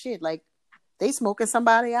 oh shit, like they smoking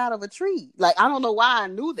somebody out of a tree. Like, I don't know why I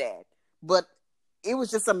knew that, but it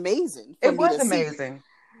was just amazing for It me was to see. amazing.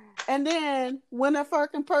 And then when a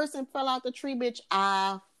fucking person fell out the tree, bitch,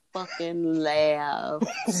 I fucking laughed.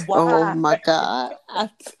 Oh Why? my god, I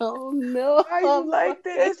don't know. Why you I'm like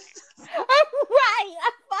fucking this? right.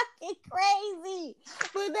 I'm fucking crazy.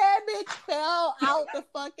 But that bitch fell out the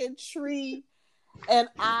fucking tree, and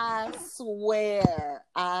I swear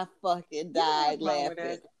I fucking You know what's died wrong with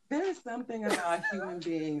laughing. us? There's something about human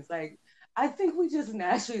beings. Like, I think we just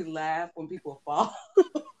naturally laugh when people fall.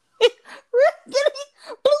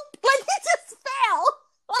 Like he just fell.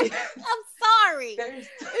 Like, I'm sorry. There's,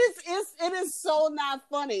 It is so not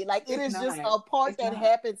funny. Like it it's is not. just a part It's that not.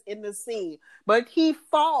 happens in the scene. But he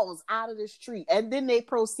falls out of this tree, and then they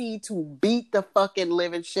proceed to beat the fucking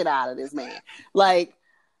living shit out of this man. Like,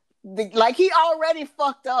 like he already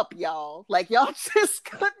fucked up, y'all. Like y'all just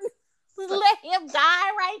couldn't let him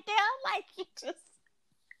die right there. Like he just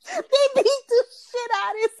they beat the shit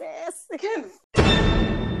out of his ass.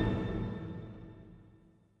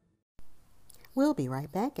 We'll be right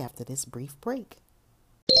back after this brief break.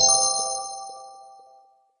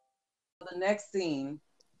 The next scene,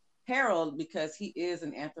 Harold, because he is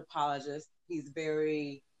an anthropologist, he's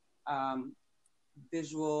very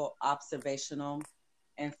visual, observational.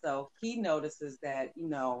 And so he notices that,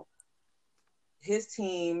 his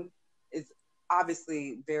team is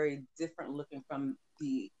obviously very different looking from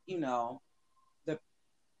the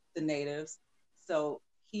the natives. So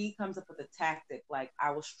he comes up with a tactic like,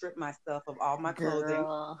 I will strip myself of all my clothing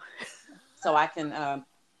Girl. so I can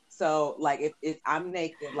so like if I'm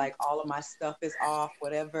naked, like all of my stuff is off,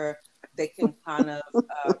 whatever, they can kind of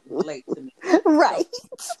relate to me. Right.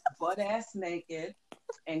 So butt ass naked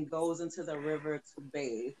and goes into the river to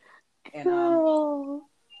bathe. And Girl.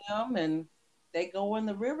 and they go in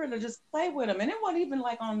the river to just play with him. And it wasn't even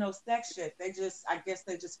like on no sex shit. I guess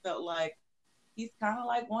they just felt like he's kind of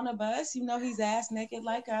like one of us. He's ass naked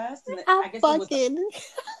like us. And I I guess fucking I it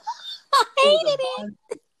was a hated it.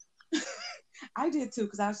 bond. I did too,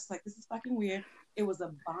 because I was just like, this is fucking weird. It was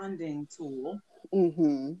a bonding tool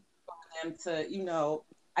Mm-hmm. for them to,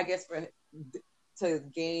 I guess to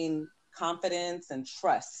gain confidence and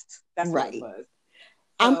trust. That's what it Right. was.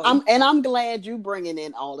 So I'm glad you bringing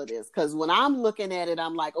in all of this, because when I'm looking at it,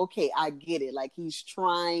 I'm like, okay, I get it. Like he's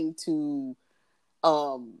trying to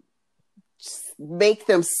um make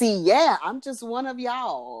them see, yeah, I'm just one of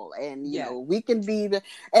y'all, and we can be the.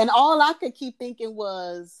 And all I could keep thinking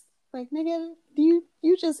was like, nigga, you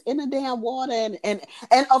just in the damn water, and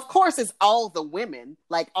of course it's all the women.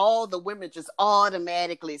 Like all the women just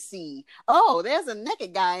automatically see, oh, there's a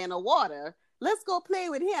naked guy in the water. Let's go play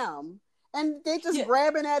with him. And they just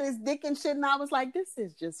grabbing at his dick and shit. And I was like, this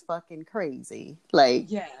is just fucking crazy. Like,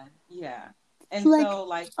 yeah. And like, so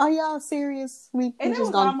like, are y'all serious? We and it just was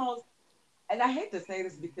gonna. almost, and I hate to say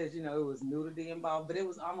this because it was nudity involved, but it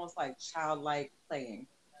was almost like childlike playing.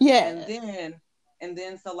 Yeah. And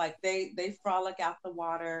then so like they frolic out the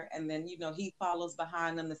water, and then he follows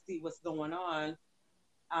behind them to see what's going on.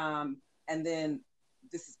 And then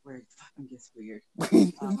this is where it fucking gets weird.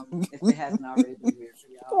 If it hasn't already been weird for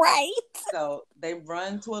y'all. Right. So they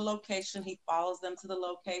run to a location. He follows them to the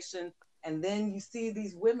location. And then you see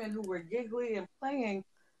these women who were giggly and playing.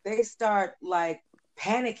 They start like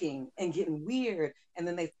panicking and getting weird. And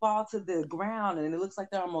then they fall to the ground. And it looks like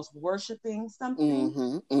they're almost worshiping something.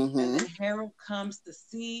 Mm-hmm, mm-hmm. And then Harold comes to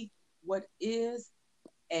see what is.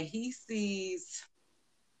 And he sees...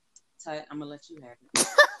 I'm going to let you have it.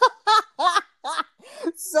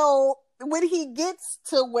 So when he gets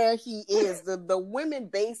to where he is, the women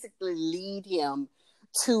basically lead him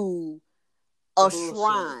to The a bullshit.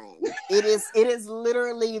 shrine. It is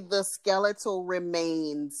literally the skeletal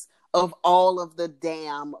remains of all of the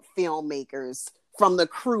damn filmmakers from the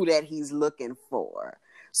crew that he's looking for.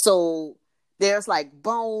 So there's like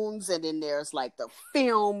bones, and then there's like the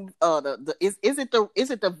film. Is it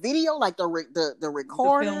the video, like the The film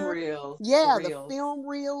recorder? reels. The Yeah, the reels. film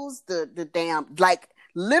reels. The damn, like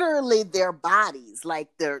literally their bodies, like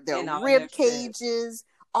their And all their rib shit. cages,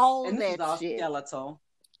 all And this is that all shit. skeletal.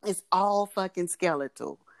 It's all fucking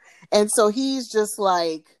skeletal. And so he's just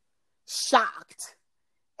like shocked.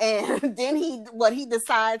 And then he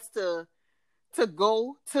decides to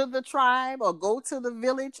go to the tribe or go to the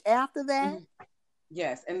village after that. Mhm.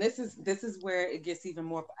 Yes, and this is where it gets even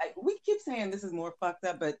more. We keep saying this is more fucked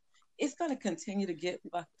up, but it's going to continue to get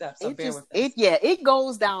fucked up. So It bear just with us it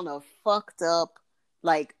goes down a fucked up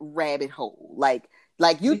like rabbit hole. Like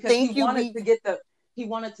you because think you be he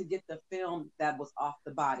wanted to get the film that was off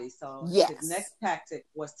the body. So his yes. next tactic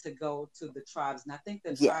was to go to the tribes, and I think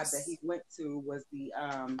the tribe that Yes. he went to was the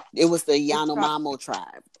It was the which tribe? Yanomamo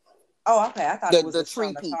tribe. Oh, okay. I thought it was The the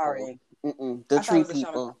tree people. Shonatari. The I thought it tree was the Shonatari.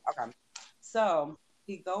 people. Okay. So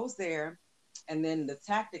he goes there, and then the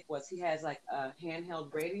tactic was he has like a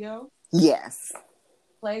handheld radio, Yes.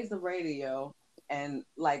 plays the radio, and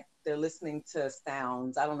like they're listening to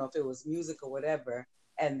sounds. I don't know if it was music or whatever.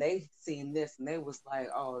 And they seen this, and they was like,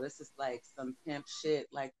 "Oh, this is like some pimp shit.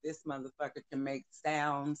 Like this motherfucker can make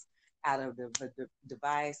sounds out of the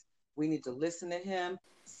device. We need to listen to him."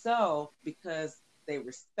 So because they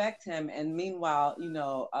respect him, and meanwhile,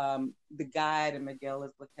 the guide and Miguel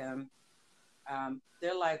is with him.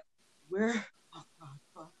 They're like, "We're oh,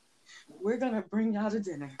 God, we're gonna bring y'all to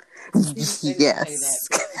dinner." They didn't say that, Yes.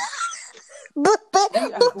 but but we are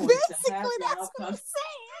going to have basically that's y'all what I'm come.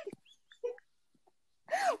 saying.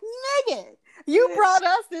 Nigga, you brought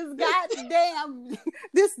us this goddamn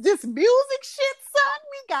this music shit, son.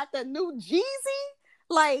 We got the new Jeezy.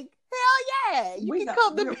 Like, hell yeah. You can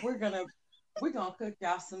come to We're gonna cook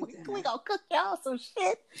y'all some dinner. we gonna cook y'all some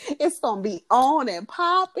shit. It's gonna be on and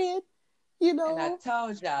popping, you know. And I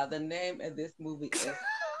told y'all the name of this movie is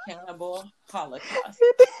Cannibal Holocaust.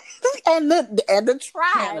 and the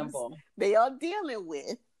tribes Cannibal. they are dealing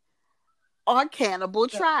with are cannibal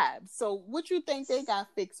tribes. So what you think they got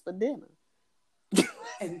fixed for dinner?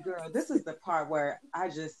 And girl, this is the part where I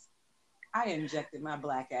injected my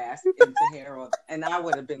black ass into Harold, and I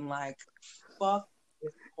would have been like, fuck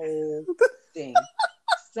this whole thing.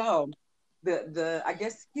 So the I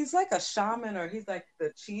guess he's like a shaman, or he's like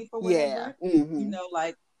the chief or whatever. Yeah. Mm-hmm.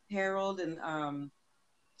 Like Harold and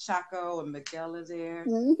Chaco and Miguel are there,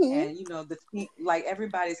 Mm-hmm. and like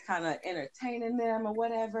everybody's kind of entertaining them or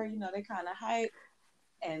whatever. They kind of hype,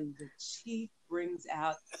 and the chief brings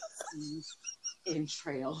out these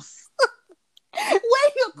entrails.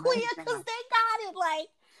 Wait, you queer, because they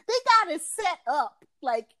got it set up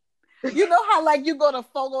like. You know how like you go to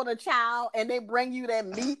Fogo the Child and they bring you that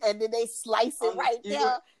meat and then they slice it right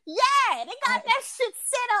there? Yeah, they got that shit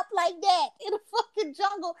set up like that in the fucking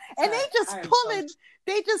jungle. And they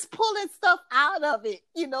just pulling stuff out of it,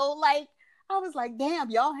 like I was like, damn,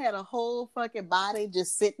 y'all had a whole fucking body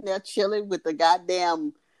just sitting there chilling with the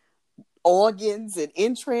goddamn organs and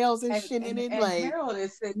entrails and shit in it. And like Harold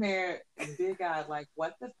is sitting there big-eyed like,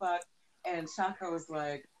 what the fuck? And Chaco is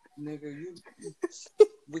like, nigga,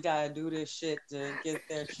 we gotta do this shit to get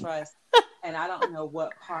their trust. And I don't know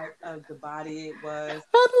what part of the body it was.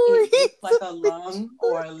 It looked like a lung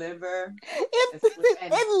or a liver.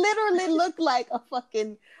 It literally looked like a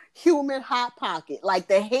fucking human hot pocket. Like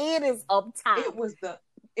the head is up top.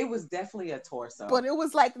 It was definitely a torso. But it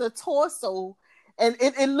was like the torso, and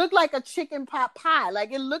it looked like a chicken pot pie.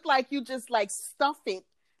 Like it looked like you just like stuff it.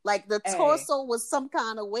 Like the torso was some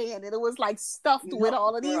kind of way, and it was like stuffed with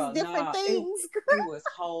all of these different things. It was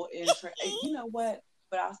whole interest. You know what?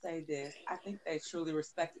 But I'll say this: I think they truly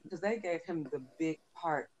respected, because they gave him the big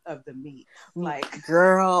part of the meat. Like,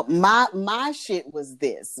 girl, my shit was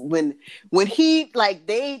this when he like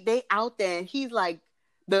they out there, and he's like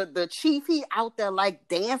the chief. He out there like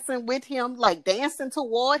dancing with him, like dancing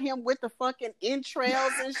toward him with the fucking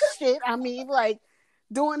entrails and shit. I mean, like.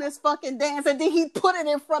 Doing this fucking dance, and then he put it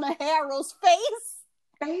in front of Harold's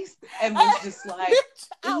face, and was just like,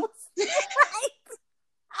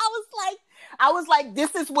 I was like,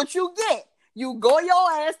 this is what you get. You go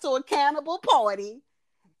your ass to a cannibal party.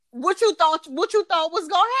 What you thought was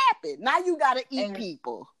gonna happen? Now you gotta eat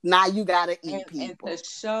people. Now you gotta eat people.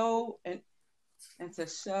 And to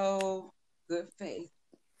show good faith,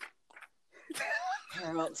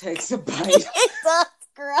 Harold takes a bite. It does,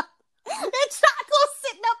 girl. And Chaco's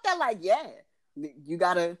sitting up there like, yeah, you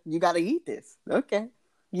gotta eat this. Okay.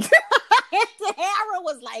 And Harold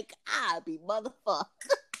was like, I be motherfucker.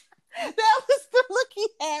 That was the look he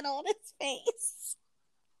had on his face.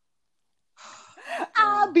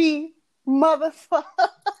 I be motherfucker.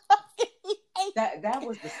 That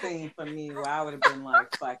was the scene for me where I would have been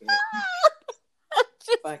like, fuck it.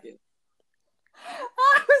 Fuck it.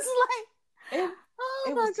 I was like, It, oh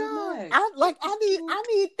it my was too God. much. I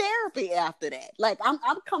need therapy after that. Like I'm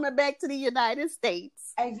coming back to the United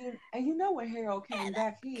States. And you know when Harold came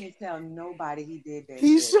back, he didn't tell nobody he did that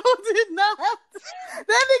He shit. sure did not. That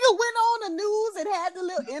nigga went on the news and had the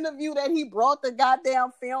little interview that he brought the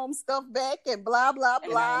goddamn film stuff back and blah blah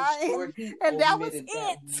And blah. I'm sure he and that was omitted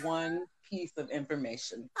it. that one piece of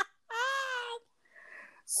information.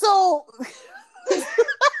 So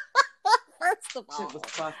first of Shit all, was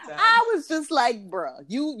fucked up. I was just like, bruh,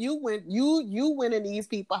 you went in these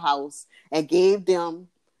people's house and gave them,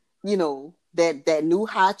 you know, that new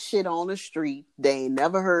hot shit on the street they ain't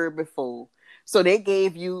never heard before. So they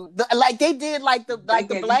gave you like they did like the black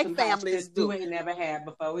families do. You ain't never had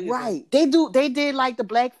before either. Right. They did like the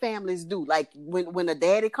black families do. Like when a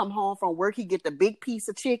daddy come home from work, he get the big piece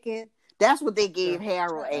of chicken. That's what they gave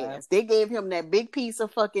Harold as. They gave him that big piece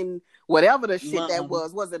of fucking whatever the shit that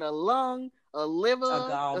was. Was it a lung, a liver, a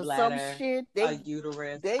gallbladder, or some shit? a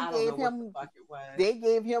uterus. I don't know what the fuck it was. They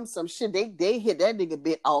gave him some shit. They hit that nigga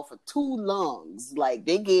bit off of 2 lungs. Like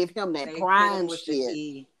they gave him that prime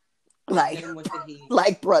shit.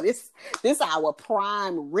 Like, bro, this our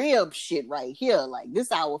prime rib shit right here. Like,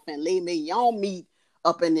 this our filet mignon meat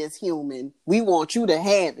up in this human. We want you to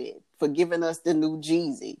have it for giving us the new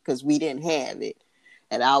Jeezy because we didn't have it.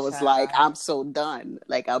 And I was like, I'm so done.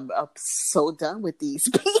 Like, I'm so done with these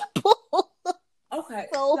people. Okay,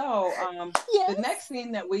 yes. The next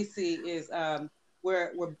scene that we see is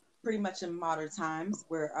we're pretty much in modern times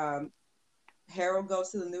where Harold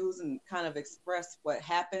goes to the news and kind of express what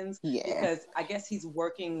happens because I guess he's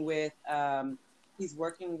working with a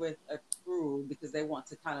crew because they want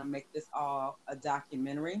to kind of make this all a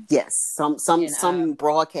documentary. Yes, some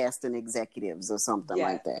broadcasting executives or something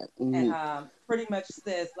like that. Mm-hmm. And pretty much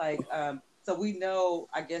says like so we know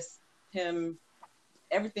I guess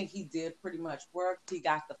everything he did pretty much worked. He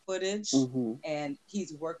got the footage and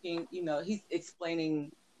he's working, you know, he's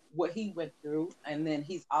explaining what he went through, and then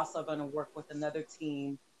he's also going to work with another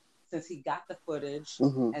team since he got the footage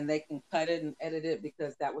and they can cut it and edit it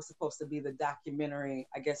because that was supposed to be the documentary,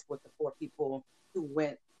 I guess, with the 4 people who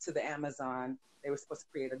went to the Amazon. They were supposed to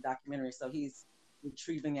create a documentary, so he's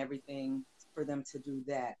retrieving everything for them to do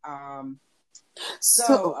that.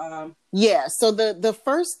 So the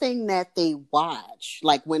first thing that they watch,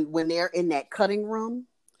 like when they're in that cutting room,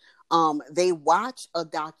 they watch a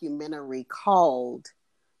documentary called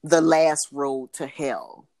The Last Road to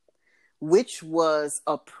Hell, which was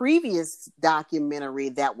a previous documentary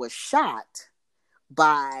that was shot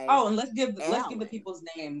by and let's give the people's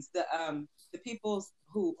names. The people's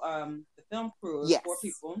who the film crew is 4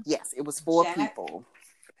 people. Yes, it was 4 Jack, people.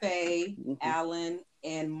 Faye, Alan,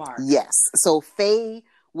 and Mark. Yes. So Faye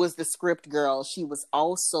was the script girl. She was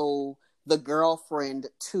also the girlfriend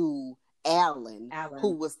to Alan.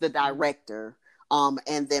 Who was the director.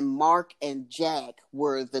 And then Mark and Jack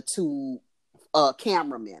were the 2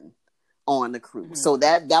 cameramen on the crew. So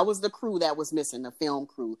that was the crew that was missing, the film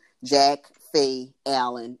crew. Jack, Faye,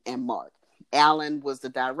 Alan, and Mark. Alan was the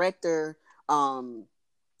director. And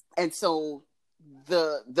so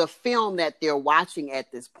the film that they're watching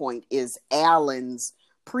at this point is Alan's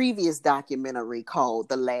previous documentary called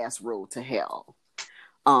The Last Road to Hell.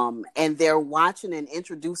 And they're watching and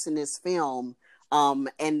introducing this film.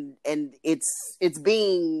 And it's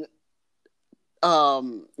being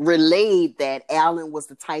relayed that Alan was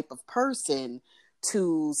the type of person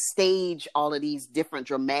to stage all of these different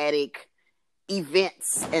dramatic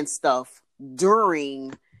events and stuff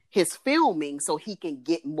during his filming so he can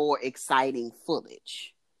get more exciting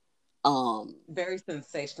footage. Very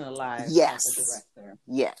sensationalized. Yes. As a director.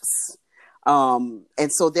 Yes.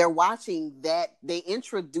 And so they're watching that. They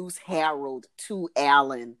introduce Harold to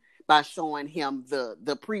Alan by showing him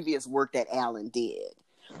the previous work that Alan did.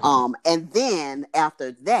 And then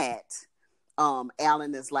after that,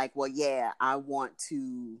 Alan is like, well, yeah, I want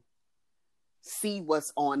to see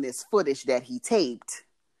what's on this footage that he taped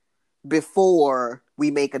before we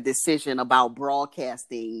make a decision about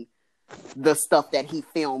broadcasting the stuff that he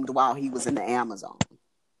filmed while he was in the Amazon.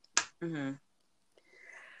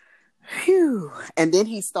 Phew. And then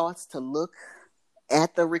he starts to look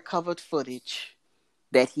at the recovered footage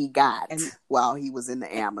that he got while he was in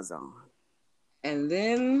the Amazon. And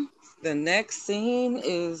then the next scene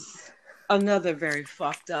is another very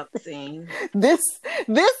fucked up scene. This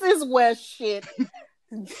is where shit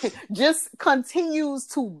just continues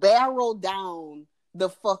to barrel down the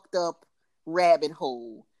fucked up rabbit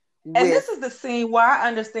hole. And With this is the scene where I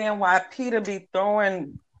understand why Peter be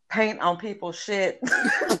throwing paint on people's shit,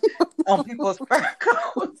 on people's fur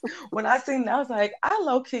coats. When I seen that, I was like, I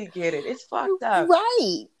low key get it. It's fucked up.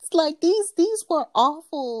 right, it's like these were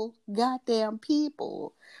awful goddamn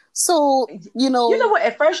people. So You know what?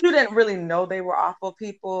 At first, you didn't really know they were awful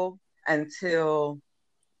people until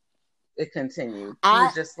it continued. You I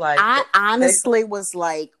was just like, I they, honestly was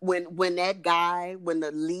like, when that guy, when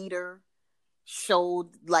the leader showed,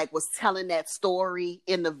 like, was telling that story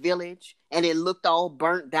in the village and it looked all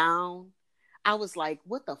burnt down, I was like,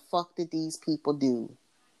 what the fuck did these people do?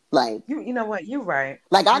 Like, you know what? You're right.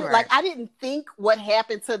 like You're right. I didn't think what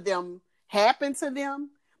happened to them,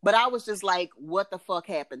 but I was just like, what the fuck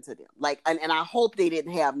happened to them? Like, and I hope they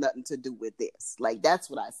didn't have nothing to do with this. Like, that's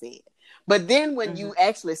what I said. But then when you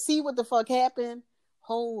actually see what the fuck happened,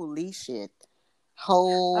 holy shit.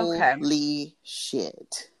 Okay. Holy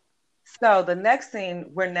shit. So the next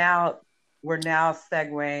scene, we're now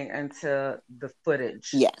segueing into the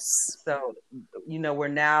footage. Yes. So, we're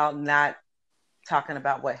now not talking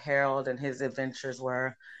about what Harold and his adventures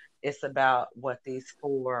were. It's about what the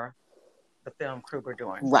film crew were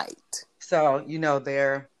doing. Right. So,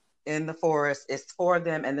 they're in the forest. It's 4 of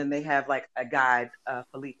them, and then they have like a guide,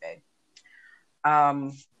 Felipe.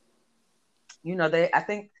 I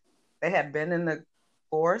think they had been in the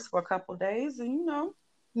forest for a couple of days, and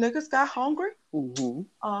niggas got hungry.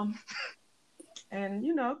 Mm-hmm.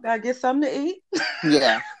 And gotta get something to eat.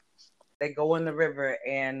 Yeah. They go in the river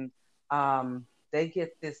and they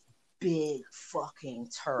get this big fucking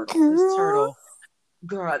turtle.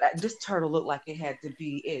 This turtle looked like it had to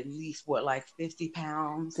be at least 50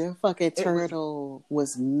 pounds. Their fucking turtle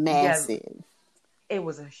was massive. Yeah, it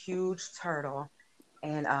was a huge turtle,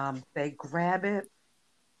 and they grab it,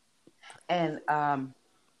 and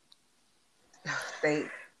they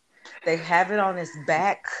have it on its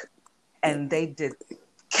back, and they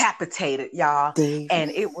decapitate it, y'all.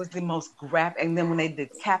 And it was the most and then when they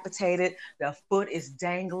decapitate it, the foot is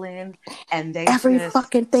dangling, and every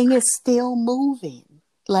fucking thing is still moving.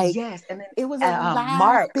 Like, yes, and then it was a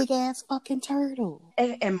live big ass fucking turtle.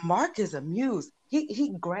 And Mark is amused.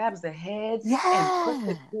 He grabs the head and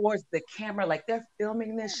puts it towards the camera, like they're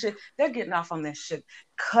filming this shit. They're getting off on this shit.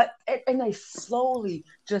 Cut, and they slowly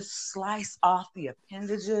just slice off the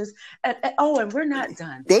appendages. And we're not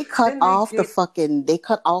done. They cut off the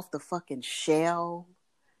fucking shell.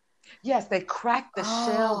 Yes, they crack the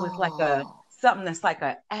shell with something that's like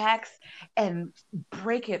an axe and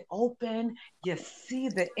break it open. You see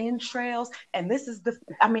the entrails, and this is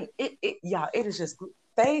it is just.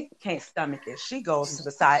 Faith can't stomach it. She goes to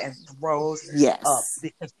the side and throws up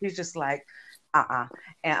because she's just like,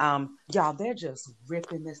 And y'all, they're just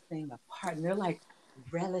ripping this thing apart, and they're like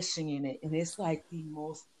relishing in it, and it's like the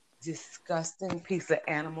most disgusting piece of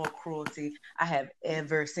animal cruelty I have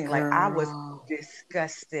ever seen. Like, I was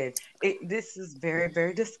disgusted. This is very,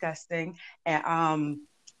 very disgusting, and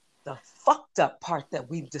the fucked up part that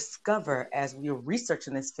we discover as we were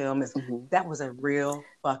researching this film is that was a real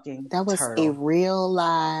fucking turtle. A real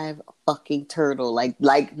live fucking turtle. Like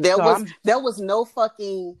there was no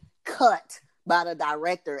fucking cut by the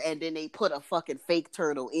director and then they put a fucking fake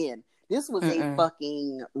turtle in. This was a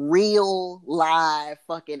fucking real live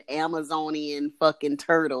fucking Amazonian fucking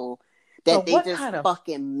turtle that they just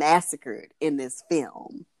fucking massacred in this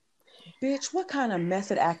film. Bitch, what kind of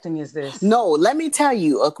method acting is this? No, let me tell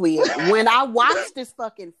you, Aquia, when I watched this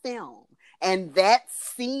fucking film and that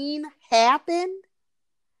scene happened,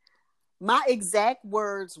 my exact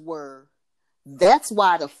words were, that's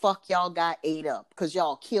why the fuck y'all got ate up, because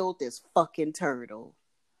y'all killed this fucking turtle.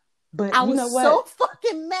 But I was so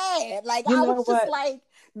fucking mad. Like, I was just like,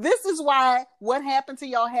 this is why what happened to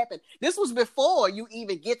y'all happened. This was before you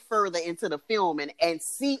even get further into the film and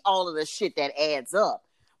see all of the shit that adds up.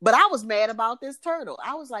 But I was mad about this turtle.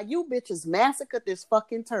 I was like, you bitches massacred this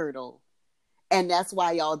fucking turtle. And that's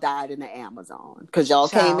why y'all died in the Amazon. Because y'all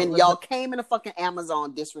came in the fucking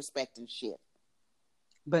Amazon disrespecting shit.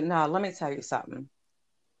 But no, let me tell you something.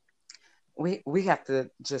 We have to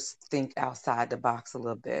just think outside the box a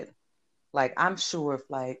little bit. Like, I'm sure if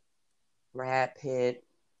like Brad Pitt,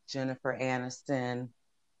 Jennifer Aniston,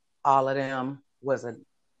 all of them was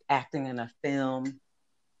acting in a film,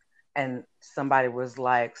 and somebody was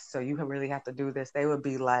like, so you really have to do this, they would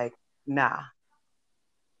be like, nah.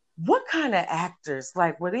 What kind of actors,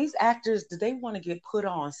 like, were these actors, did they want to get put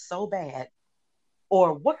on so bad?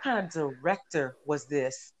 Or what kind of director was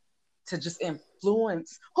this to just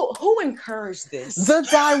influence? Who encouraged this? The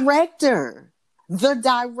director. the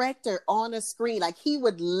director on the screen. Like, he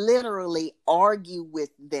would literally argue with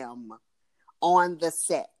them on the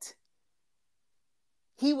set.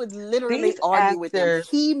 He would literally These argue with them.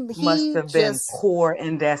 actors must He have been just poor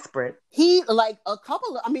and desperate. he like a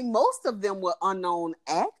couple of, I mean, most of them were unknown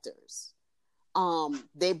actors.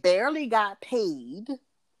 They barely got paid.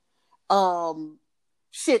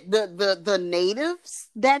 Shit, the natives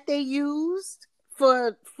that they used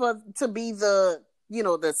for to be the, you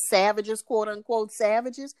know, the savages, quote unquote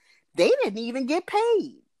savages, they didn't even get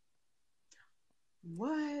paid.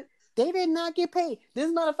 What? They did not get paid.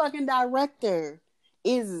 This motherfucking director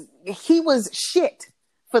he was shit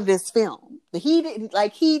for this film. He didn't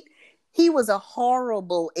like he was a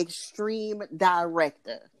horrible extreme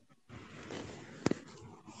director.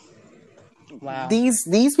 Wow.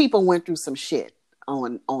 These people went through some shit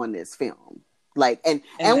on this film. Like, and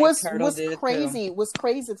what's crazy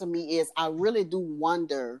to me is I really do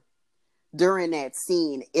wonder during that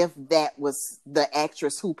scene if that was the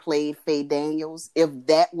actress who played Faye Daniels, if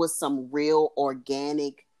that was some real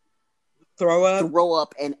organic throw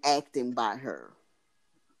up and acting by her.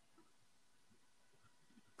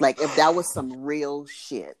 Like, if that was some real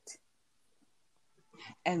shit.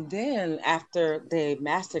 And then after they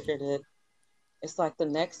massacred it, it's like the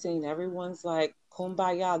next scene, everyone's like,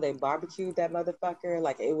 kumbaya, they barbecued that motherfucker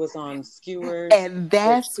like it was on skewers. And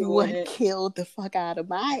that's what killed the fuck out of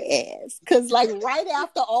my ass. Because, like, right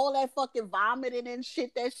after all that fucking vomiting and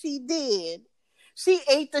shit that she did, she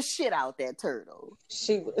ate the shit out that turtle.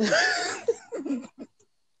 She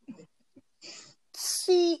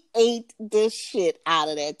ate the shit out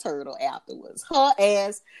of that turtle afterwards. Her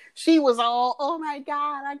ass, she was all, oh my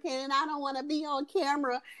God, I don't want to be on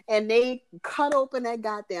camera. And they cut open that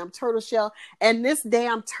goddamn turtle shell. And this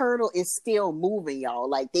damn turtle is still moving, y'all.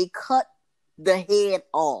 Like, they cut the head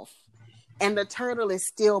off. And the turtle is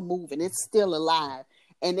still moving. It's still alive.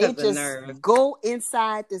 And they just go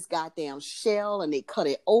inside this goddamn shell and they cut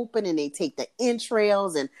it open and they take the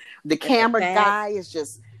entrails. And the camera guy is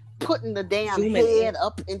just putting the damn head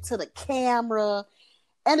up into the camera.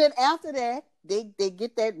 And then after that, they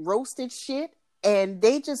get that roasted shit and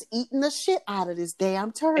they just eating the shit out of this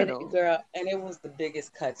damn turtle. And it was the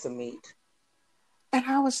biggest cuts of meat. And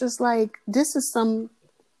I was just like, this is some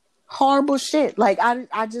horrible shit. Like,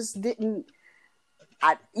 I just didn't,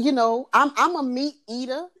 I'm a meat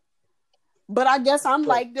eater, but I guess I'm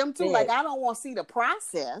like them too. Like, I don't want to see the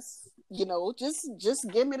process. You know, just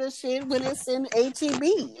give me the shit when it's in HEB,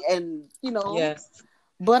 and Yes.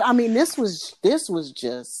 But I mean, this was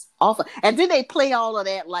just awful. And then they play all of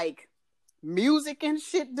that like music and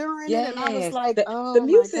shit during it, and I was like, the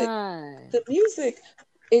music, my God. The music,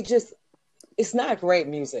 it's not great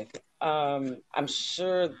music. I'm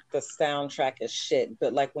sure the soundtrack is shit,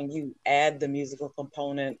 but like when you add the musical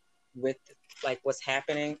component with like what's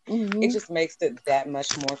happening, it just makes it that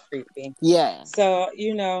much more creepy. Yeah. So,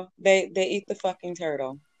 they eat the fucking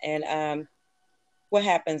turtle. And what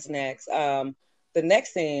happens next? The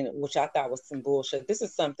next scene, which I thought was some bullshit. This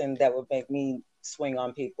is something that would make me swing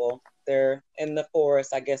on people. They're in the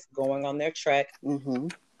forest, I guess, going on their trek. Mm-hmm.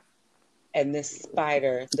 And this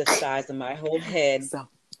spider, the size of my whole head,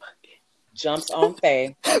 jumps on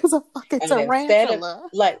Faye. It was a fucking tarantula.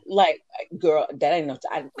 Girl, that ain't no.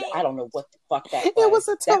 I don't know what the fuck that was. It was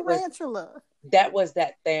a tarantula. That was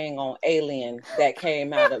that thing on Alien that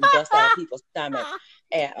came out and bust out of people's stomach,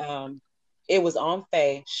 and it was on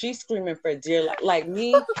Faye. She's screaming for dear life, like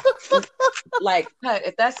me. Like,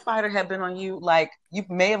 if that spider had been on you, like you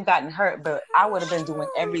may have gotten hurt, but I would have been doing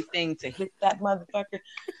everything to hit that motherfucker.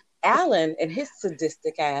 Alan and his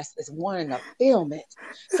sadistic ass is wanting to film it.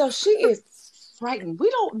 So she is frightened. We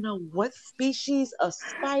don't know what species of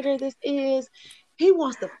spider this is. He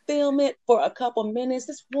wants to film it for a couple minutes.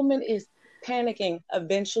 This woman is panicking.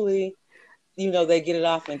 Eventually, they get it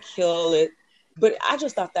off and kill it. But I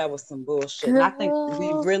just thought that was some bullshit. And I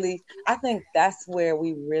think that's where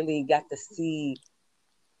we really got to see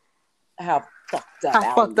how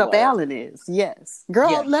fucked up Alan is. Yes.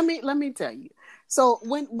 Girl, yes. Let me tell you. So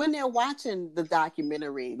when they're watching the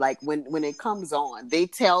documentary, like when it comes on, they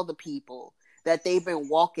tell the people that they've been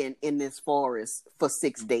walking in this forest for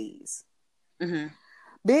 6 days. Mm-hmm.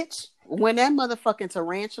 Bitch, when that motherfucking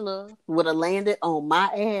tarantula would have landed on my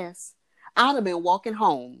ass, I'd have been walking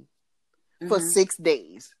home for 6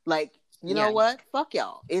 days. Like, you know what? Fuck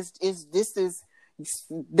y'all. There's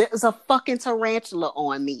a fucking tarantula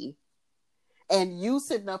on me. And you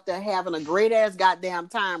sitting up there having a great ass goddamn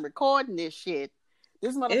time recording this shit.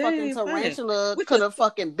 This motherfucking tarantula could have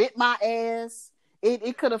fucking bit my ass.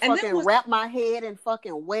 It could have fucking wrapped my head in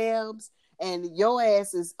fucking webs. And your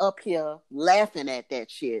ass is up here laughing at that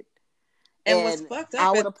shit. And what's And fucked I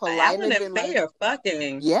up would is have politely Alan and been Faye like, are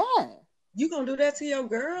fucking. yeah, You gonna do that to your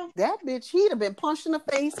girl? that bitch, he'd have been punched in the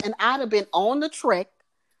face, and I'd have been on the trek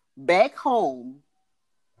back home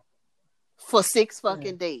for 6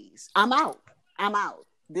 fucking days. I'm out. I'm out.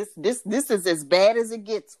 This is as bad as it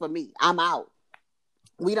gets for me. I'm out.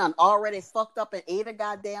 We done already fucked up and ate a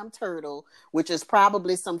goddamn turtle, which is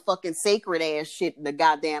probably some fucking sacred ass shit in the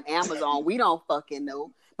goddamn Amazon. We don't fucking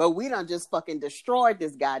know. But we done just fucking destroyed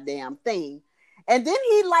this goddamn thing. And then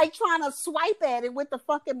he like trying to swipe at it with the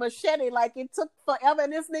fucking machete like it took forever.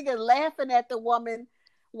 And this nigga laughing at the woman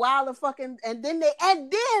while the fucking and then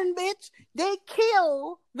bitch, they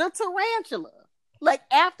kill the tarantula. Like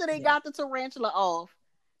after they Yeah. got the tarantula off,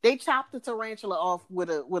 they chopped the tarantula off with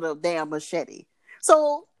a damn machete.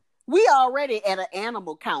 So we already at an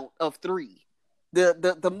animal count of 3.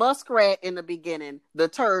 The muskrat in the beginning, the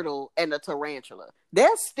turtle, and the tarantula.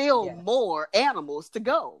 There's still Yeah. more animals to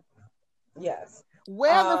go. Yes.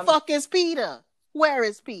 Where the fuck is Peter? Where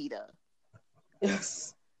is Peter?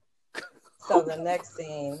 Yes. So the next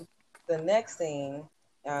scene,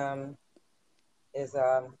 um, is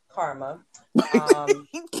Karma. Um,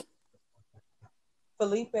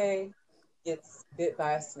 Felipe gets bit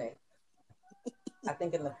by a snake. I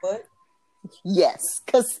think in the foot. Yes,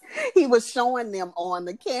 because he was showing them on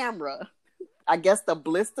the camera, I guess the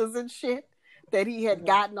blisters and shit that he had Hmm.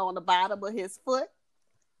 gotten on the bottom of his foot.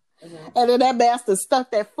 Hmm. And then that bastard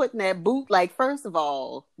stuck that foot in that boot. Like, first of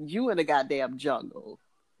all, you in the goddamn jungle.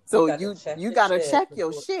 You So got to you check you your gotta shit check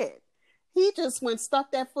your before. shit. He just went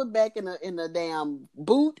stuck that foot back in the damn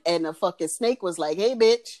boot, and the fucking snake was like, "Hey,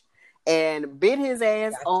 bitch," and bit his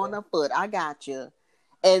ass on Gotcha. the foot. I got you.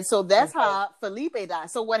 And so that's Okay. how Felipe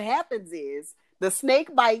died. So what happens is the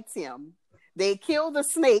snake bites him. They kill the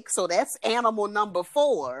snake, so that's animal number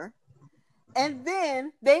 4. And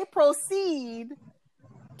then they proceed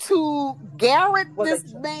to garrot Well,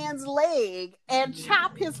 this man's leg and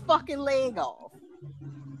chop his fucking leg off.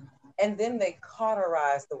 and then they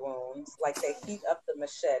cauterize the wounds, like they heat up the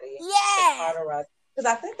machete. They Yeah. cauterize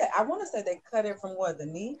because I think that I want to say they cut it from what, the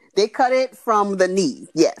knee. They cut it from the knee.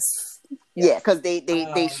 Yes. Yeah, Yes. because Um.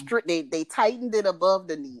 they tightened it above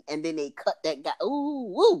the knee and then they cut that guy. Ooh,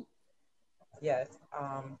 woo. Yes.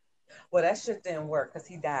 Well, that shit didn't work because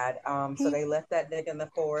he died. So He they left that nigga in the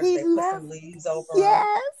forest. he They put left. some leaves over him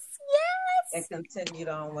Yes, and yes. continued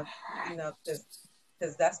on with,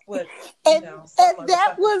 because that's what And some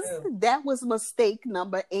that motherfuckers was do. mistake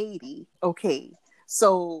number 80. Okay.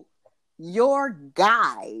 So your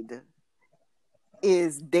guide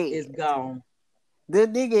is Is dead. gone. The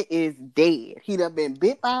nigga is dead. He done been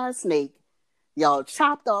bit by a snake. Y'all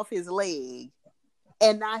chopped off his leg,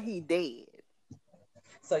 and now he dead.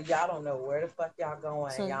 So y'all don't know where the fuck y'all going,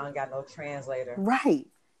 and So y'all ain't got no translator. right,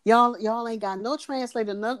 y'all ain't got no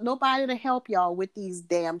translator, nobody to help y'all with these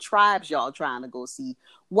damn tribes y'all trying to go see.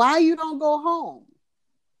 Why you don't go home?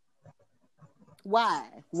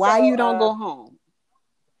 Why? Why So you don't go home?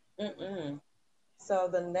 mm-mm. So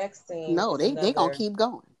the next scene No, is they gonna another. keep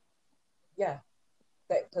going. Yeah,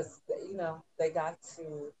 because they got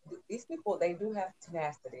to, these people, they do have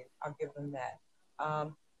tenacity. I'll give them that.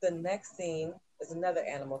 The next scene is another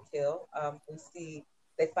animal kill. We see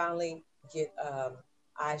they finally get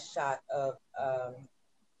eye shot of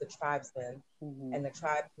the tribesmen, Mm-hmm. and the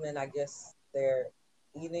tribesmen, I guess they're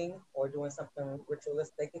eating or doing something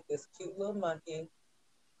ritualistic. They get this cute little monkey,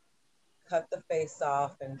 cut the face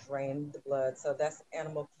off, and drain the blood. So that's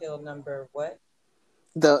animal kill number what?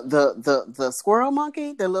 The squirrel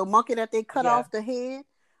monkey, the little monkey that they cut Yeah. off the head.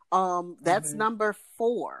 That's Hmm. number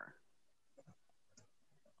 4.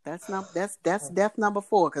 That's death number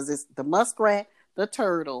 4 because it's the muskrat, the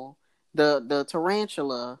turtle, the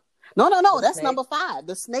tarantula. No, The that's snake. number 5.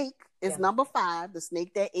 The snake is Yeah. number 5. The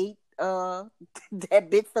snake that ate that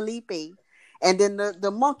bit Felipe, and then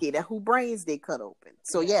the monkey that who brains they cut open.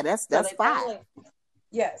 So Yeah. yeah, So that's they 5. finally,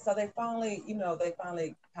 yeah. So they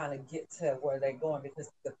finally kind of get to where they're going because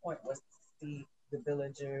the point was to see the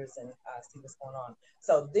villagers and see what's going on.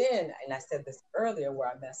 So then, and I said this earlier where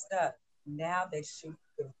I messed up. Now they shoot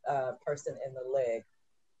the person in the leg.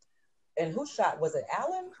 And who shot? Was it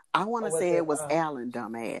Alan I want or to was say it it was Alan,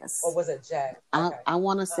 dumbass. Jack? I Okay. I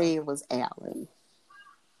want to Um, say it was Alan.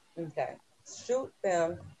 okay. Shoot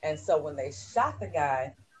them. And so when they shot the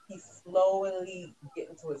guy, he's slowly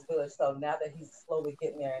getting to his village. So now that he's slowly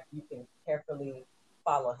getting there, you can carefully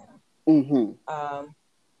follow him. Mm-hmm. Um,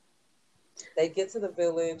 they get to the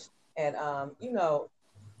village, and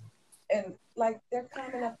and like they're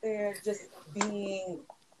coming up there just being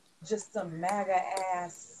just some MAGA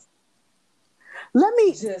ass Let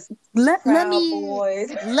me just let Proud me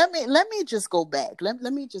Boys. let me just go back. Let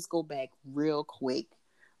me just go back real quick.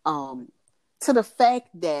 Um to the fact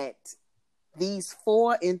that these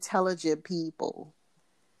four intelligent people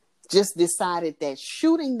just decided that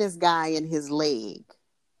shooting this guy in his leg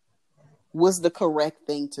was the correct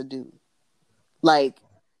thing to do. Like,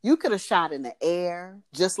 you could have shot in the air,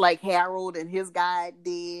 just like Harold and his guy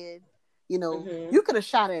did. You know, Mm-hmm. you could have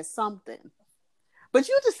shot at something. But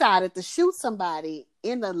you decided to shoot somebody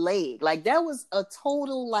in the leg. Like, that was a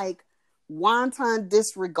total, like, wanton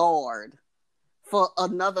disregard for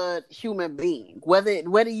another human being.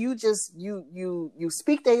 Whether you just you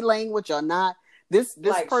speak their language or not, this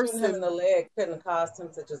Like shooting him in person the leg couldn't have caused him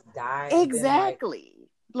to just die, and then like, exactly.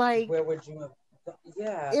 Like, where would you have?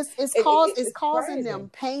 Yeah, it's it's causing crazy. them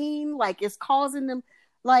pain, like it's causing them,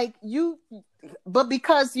 like, you, but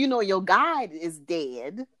because you know your guide is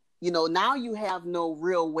dead, you know, now you have no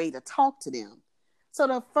real way to talk to them, so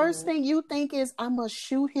the first Mm-hmm. thing you think is, I'm gonna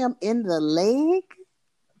shoot him in the leg,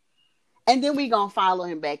 and then we gonna follow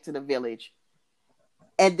him back to the village,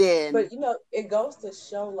 and then But it goes to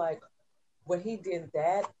show like when he did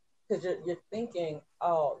that, because you're thinking,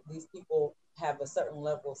 oh, these people have a certain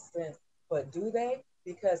level of sense, but do they?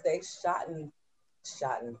 Because they shot and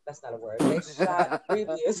that's not a word. They shot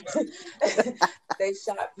previous they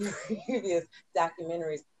shot previous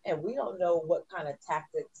documentaries, and we don't know what kind of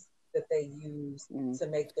tactics that they use to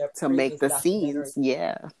make their to make previous the documentaries, scenes,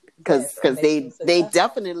 yeah, yes, and because make them they successful.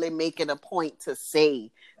 definitely make it a point to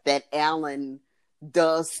say that Alan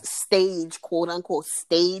does stage, quote unquote,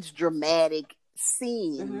 stage dramatic Mm-hmm.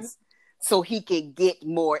 scenes so he can get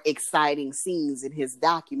more exciting scenes in his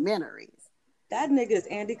documentaries. That nigga is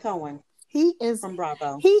Andy Cohen He is from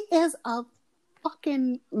Bravo. he is a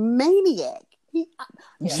fucking maniac. Yeah.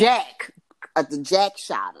 Jack, the Jack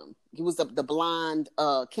shot him. He was the blonde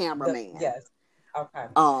cameraman. Yes. Okay.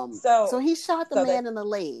 So So he shot the so they man in the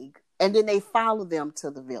leg, and then they follow them to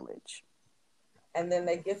the village. and then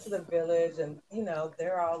they get to the village, and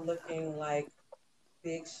they're all looking like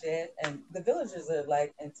big shit, and the villagers are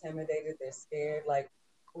like intimidated, they're scared, like,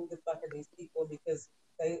 who the fuck are these people? Because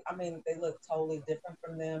they look totally different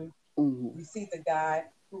from them. Mm-hmm. We see the guy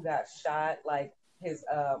who got shot, like his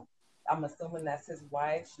I'm assuming that's his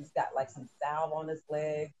wife. She's got like some salve on his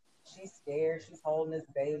leg. She's scared. She's holding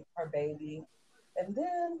her baby, and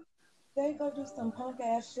then they go do some punk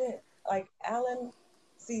ass shit. Like Alan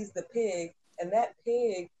sees the pig, and that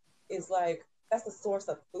pig is like that's a source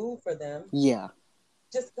of food for them. Yeah,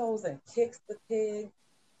 Just goes and kicks the pig,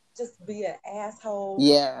 just be an asshole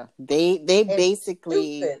yeah. and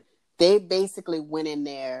stupid They basically went in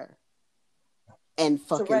there and to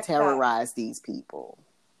fucking wreck shop. terrorized these people.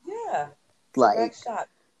 Yeah, to wreck Like, shop,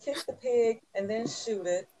 kick the pig and then shoot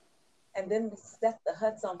it, and then set the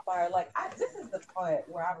huts on fire. Like this is the part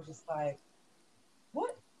where I was just like,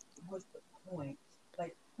 what was the point?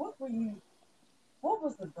 Like, what were you? What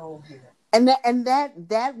was the goal here? and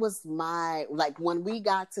that was my, like, when we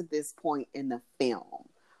got to this point in the film,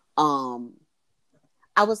 um,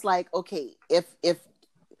 I was like, okay, if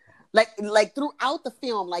like throughout the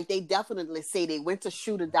film, like, they definitely say they went to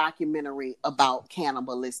shoot a documentary about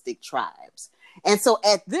cannibalistic tribes. And so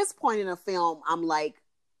at this point in the film, I'm like,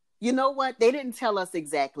 you know what? They didn't tell us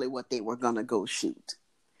exactly what they were going to go shoot.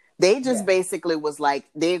 They just Yes. basically was like,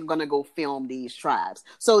 they're going to go film these tribes.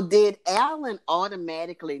 So did Alan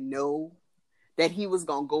automatically know that he was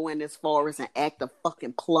going to go in this forest and act a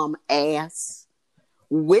fucking plum ass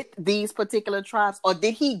with these particular tribes? Or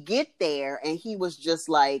did he get there and he was just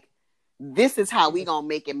like, this is how He we just, gonna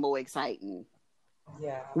make it more exciting.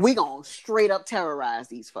 yeah. We gonna straight up terrorize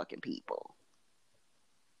these fucking people.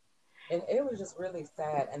 And it was just really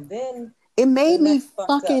sad. And then It the made me next fucked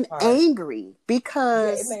up fucking part. angry Yeah,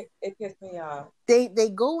 because it pissed me off. they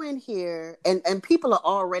go in here and people are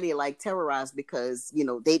already like terrorized because, you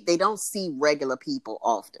know, they don't see regular people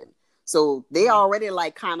often. So they Mm-hmm. already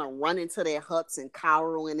like kind of run into their huts and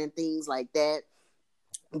cowering and things like that.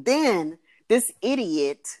 Then this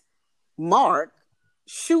idiot Mark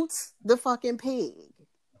shoots the fucking pig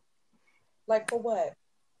Like for what?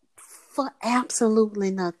 for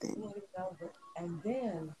absolutely nothing. And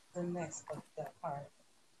then the next fucked up part.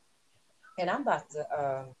 And I'm about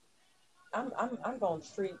to I'm gonna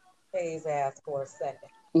treat Faye's ass for a second.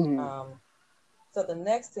 Mm-hmm. Um so the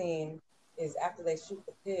next scene is after they shoot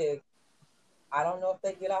the pig. I don't know if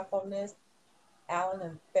they get off on this. Alan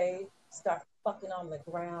and Faye start fucking on the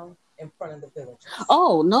ground in front of the villagers.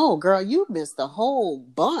 Oh no, girl, you missed a whole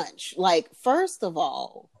bunch. Like, first of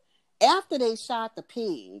all, after they shot the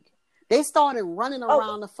pig, they started running Oh,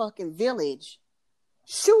 around the fucking village,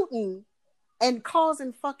 shooting and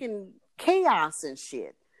causing fucking chaos and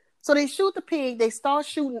shit. So they shoot the pig, they start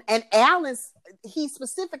shooting, and Alan, he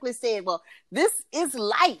specifically said, well, this is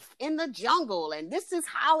life in the jungle, and this is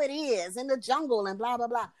how it is in the jungle, and blah, blah,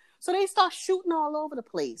 blah. So they start shooting all over the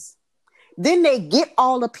place. Then they get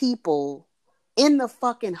all the people in the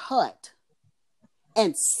fucking hut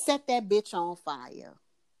and set that bitch on fire.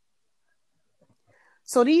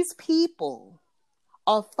 So these people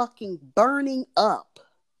are fucking burning up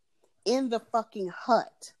in the fucking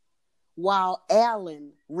hut while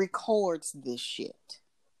Alan records this shit.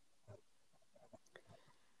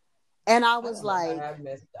 And I was like, I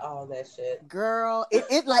missed all that shit. Girl,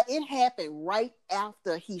 it happened right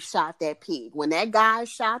after he shot that pig. When that guy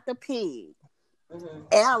shot the pig,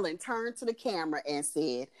 Alan turned to the camera and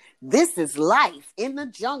said, this is life in the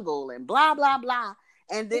jungle and blah, blah, blah.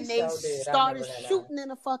 And then they started shooting in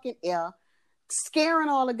the fucking air, scaring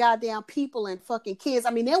all the goddamn people and fucking kids.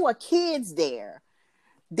 I mean, there were kids there.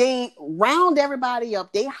 They round everybody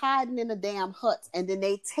up. They hiding in the damn huts. And then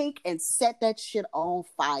they take and set that shit on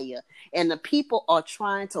fire. And the people are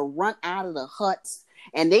trying to run out of the huts.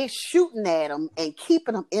 And they shooting at them and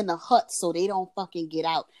keeping them in the huts so they don't fucking get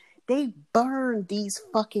out. They burned these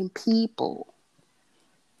fucking people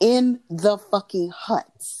in the fucking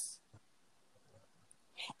huts.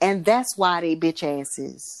 And that's why they bitch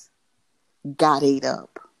asses got ate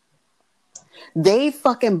up. They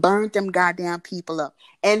fucking burned them goddamn people up.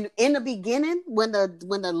 And in the beginning, when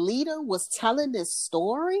the leader was telling this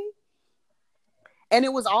story, and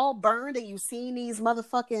it was all burned, and you seen these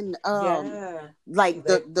motherfucking like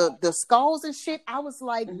the skulls and shit, I was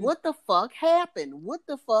like, what the fuck happened? What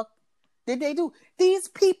the fuck did they do? These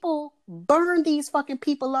people burned these fucking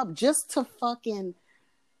people up just to fucking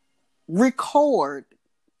record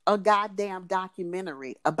a goddamn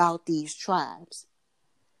documentary about these tribes.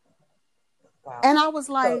 Wow. And I was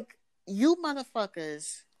like, you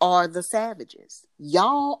motherfuckers are the savages.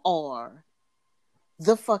 Y'all are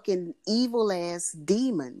the fucking evil ass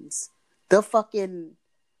demons. The fucking,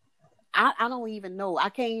 I don't even know. I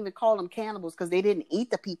can't even call them cannibals because they didn't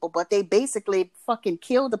eat the people, but they basically fucking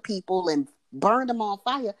killed the people and burned them on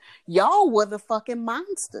fire. Y'all were the fucking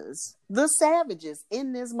monsters, the savages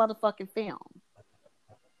in this motherfucking film.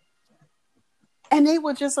 And they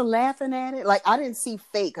were just laughing at it. Like, I didn't see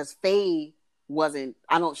Faye because Faye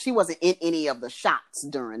she wasn't in any of the shots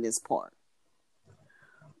during this part.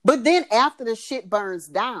 But then after the shit burns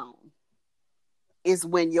down is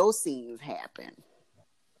when your scenes happen.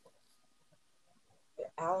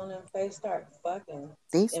 Alan and Faye start fucking.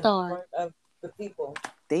 They start. In front of the people.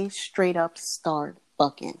 They straight up start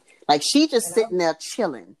fucking. Like, she just sitting there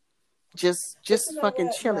chilling. Just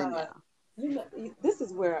fucking chilling there. You know, this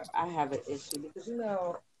is where I have an issue because,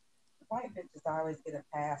 white bitches always get a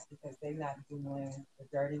pass because they're not doing the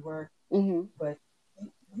dirty work. Mm-hmm. But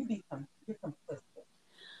you're complicit.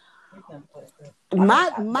 You're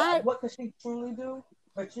complicit. What could she truly do?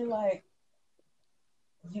 But you're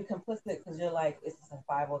complicit because you're like, it's a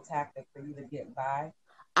survival tactic for you to get by.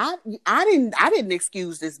 I didn't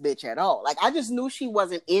excuse this bitch at all. Like, I just knew she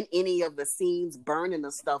wasn't in any of the scenes burning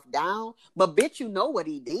the stuff down. But bitch, you know what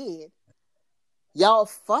he did. Y'all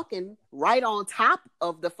fucking right on top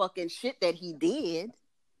of the fucking shit that he did.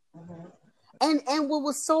 Mm-hmm. And what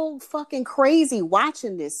was so fucking crazy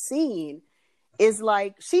watching this scene is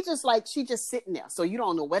like she just sitting there. So you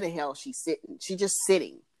don't know where the hell she's sitting. She just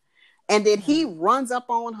sitting. And then he runs up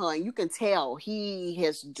on her and you can tell he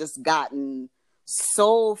has just gotten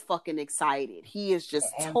so fucking excited. He is just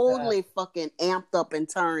totally fucking amped up and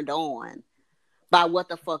turned on by what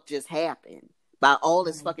the fuck just happened. By all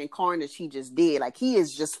this fucking carnage he just did. Like, he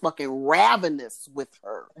is just fucking ravenous with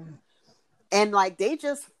her. And like, they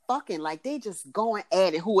just fucking, like, they just going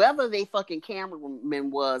at it. Whoever they fucking cameraman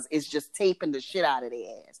was is just taping the shit out of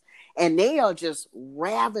their ass. And they are just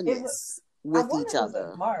ravenous with each other.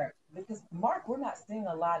 Was it Mark? Because Mark, we're not seeing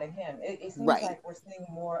a lot of him. It seems like we're seeing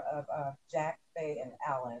more of Jack, Faye, and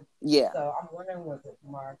Alan. Yeah. So I'm wondering, was it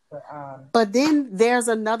Mark? But then there's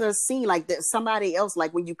another scene, like there's somebody else,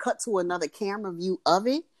 like when you cut to another camera view of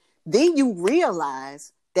it, then you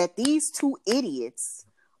realize that these two idiots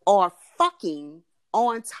are fucking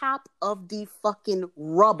on top of the fucking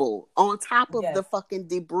rubble, on top of the fucking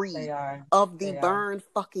debris of the burned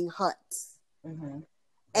fucking huts. Mm-hmm.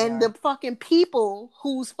 And the fucking people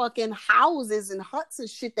whose fucking houses and huts and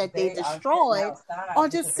shit that they destroyed are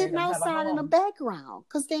just sitting outside in the background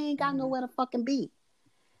because they ain't got nowhere to fucking be.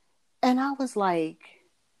 And I was like,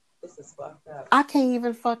 this is fucked up. I can't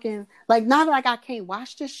even fucking, like, not like I can't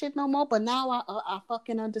watch this shit no more, but now I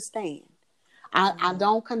fucking understand. I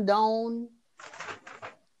don't condone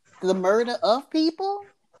the murder of people,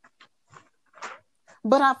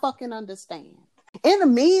 But I fucking understand. In the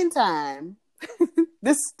meantime,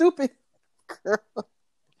 this stupid girl,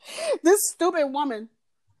 this stupid woman,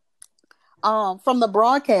 from the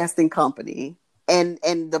broadcasting company, and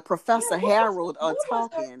the Yeah, Professor Harold are what was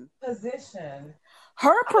her talking. position? Her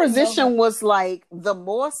I didn't know her. position was like, the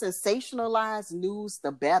more sensationalized news,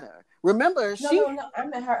 the better. Remember, No, no, no. I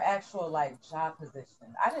meant her actual like job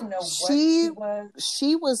position. I didn't know what she she was,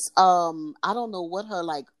 she was, I don't know what her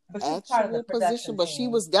like but she was part of the actual position, production but she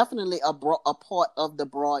team. was definitely a part of the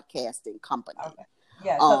broadcasting company. Okay.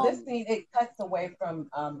 Yeah, so this Um, scene it cuts away from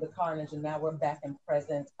the carnage, and now we're back in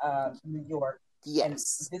present New York, and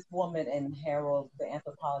yes, this woman and Harold, the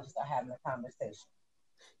anthropologist, are having a conversation.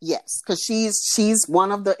 yes, because she's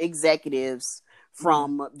one of the executives Mm-hmm.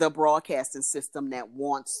 from the broadcasting system that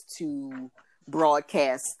wants to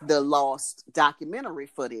broadcast the lost documentary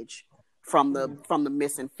footage Mm-hmm. from the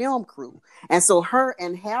missing film crew. And so her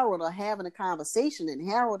and Harold are having a conversation, and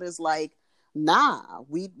Harold is like, nah,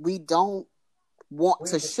 we don't want We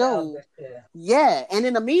to need to tell show. this shit. Yeah, and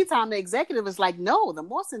in the meantime, the executive is like, no, the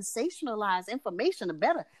more sensationalized information, the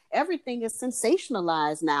better. Everything is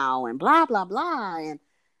sensationalized now, and blah blah blah.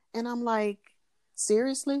 And I'm like,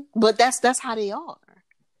 seriously? But that's how they are.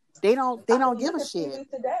 They I don't mean, give look a at shit. TV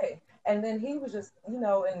today. And then he was just,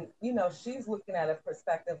 and she's looking at a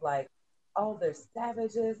perspective like, oh, they're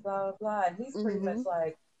savages, blah blah blah. And he's pretty much Mm-hmm.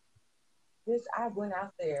 like, bitch, I went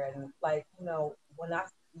out there and like, when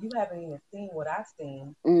you haven't even seen what I've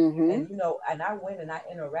seen, Mm-hmm. and and I went and I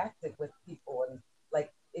interacted with people, and like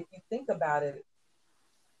if you think about it,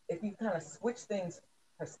 if you kind of switch things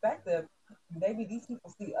perspective, maybe these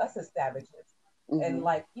people see us as savages, and Mm-hmm.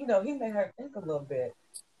 like he made her think a little bit,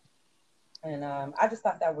 and I just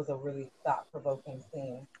thought that was a really thought provoking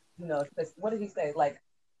scene. Because what did he say? Like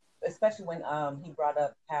especially when he brought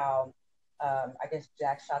up how I guess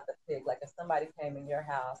Jack shot the pig. Like if somebody came in your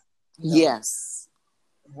house, you know, Yes.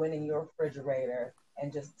 went in your refrigerator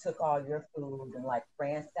and just took all your food and like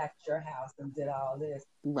ransacked your house and did all this,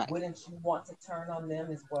 Right. wouldn't you want to turn on them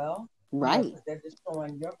as well? Right. Because they're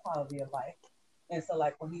destroying your quality of life. And so,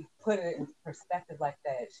 like, when he put it in perspective like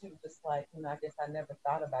that, she was just like, I guess I never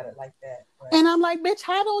thought about it like that. But, And I'm like, bitch,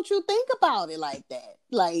 how don't you think about it like that?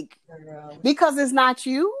 Like, girl, because it's not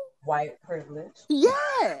you. white privilege.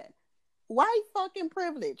 Yeah. White fucking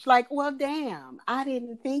privilege. Like, well, damn, I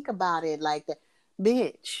didn't think about it like that.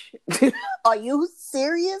 Bitch, are you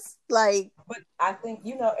serious? Like, But I think,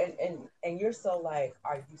 and you're so like,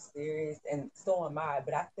 are you serious? And so am I.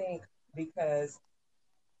 But I think because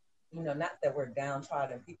not that we're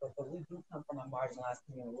downtrodden people, but we do come from a marginalized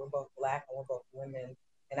community. We're both black and we're both women.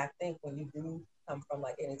 And I think when you do come from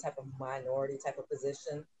like any type of minority type of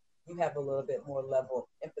position, you have a little bit more level of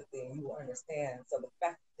empathy and you will understand. So the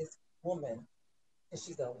fact that this woman, because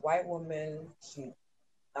she's a white woman,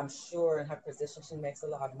 I'm sure in her position she makes a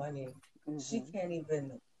lot of money. She mm-hmm. can't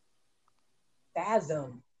even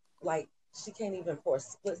fathom, like she can't even for a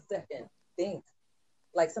split second think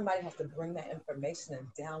like somebody has to bring that information and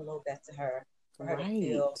download that to her for her to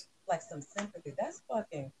feel Right. like some sympathy. That's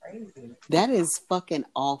fucking crazy. That is fucking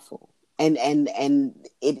awful. And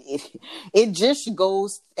it just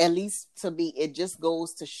goes, at least to me, it just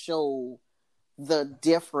goes to show the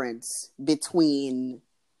difference between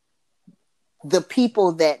the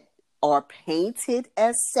people that are painted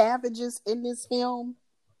as savages in this film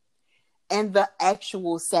and the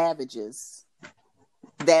actual savages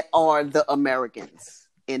that are the Americans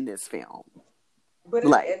in this film. But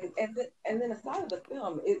Like, and then aside of the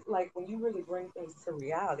film, it's like when you really bring things to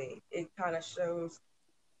reality, it kind of shows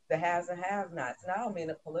the haves and have-nots. And I don't mean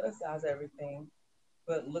to politicize everything,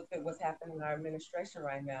 but look at what's happening in our administration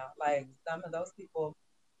right now. Like some of those people,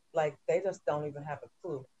 like they just don't even have a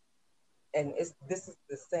clue. And this is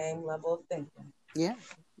the same level of thinking. yeah,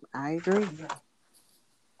 I agree. Yeah.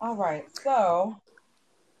 All right, so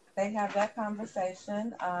they have that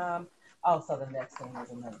conversation. Also, the next scene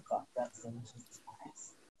is another fucked up scene. Jesus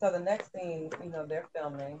Christ. So the next scene, they're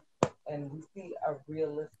filming, and we see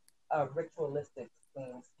a ritualistic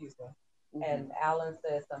scene. Excuse me. Mm-hmm. And Alan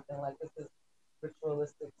says something like, "This is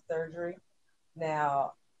ritualistic surgery."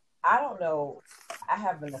 Now, I don't know. I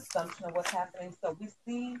have an assumption of what's happening. So we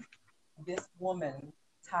see this woman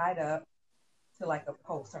tied up to like a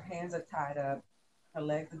post. Her hands are tied up, her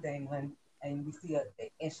legs are dangling, and we see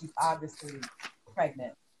and she's obviously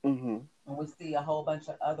pregnant. Mm-hmm. And we see a whole bunch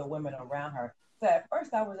of other women around her. So at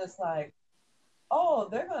first I was just like, oh,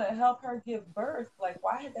 they're gonna help her give birth. Like,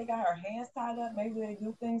 why had they got her hands tied up? Maybe they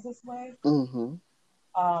do things this way. Mm-hmm.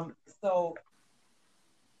 So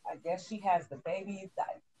I guess she has the baby.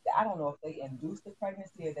 I don't know if they induced the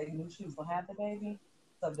pregnancy or they knew she was gonna have the baby.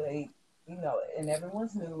 So they and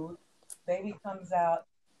everyone's nude. Baby comes out,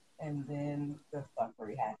 and then the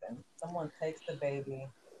fuckery happens. Someone takes the baby,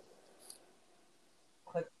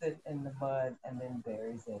 puts it in the mud, and then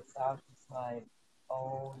buries it. So I was just like,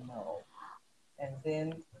 oh no. And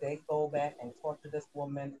then they go back and torture this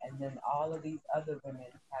woman, and then all of these other women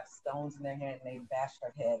have stones in their hand and they bash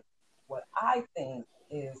her head. What I think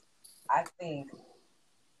is, I think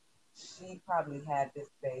she probably had this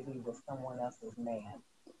baby with someone else's man.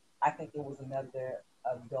 I think it was another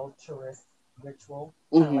adulterous ritual,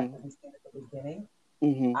 kind of like what we said at the beginning.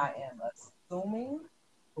 I am assuming,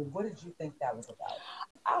 but what did you think that was about?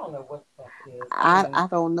 I don't know what the fuck it is. I mean, I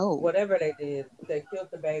don't know. whatever they did, they killed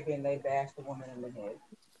the baby and they bashed the woman in the head.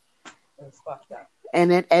 It was fucked up.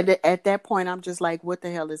 And at that point, I'm just like, what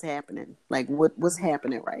the hell is happening? Like, what's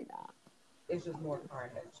happening right now? It's just more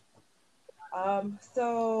carnage.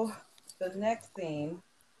 So the next scene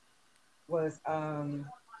was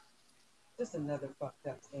just another fucked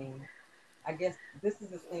up scene. I guess this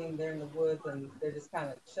is a scene they're in the woods and they're just kind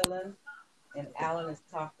of chilling, and Alan is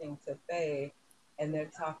talking to Faye, and they're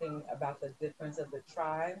talking about the difference of the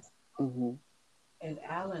tribes. And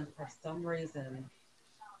Alan, for some reason,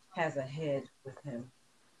 has a head with him.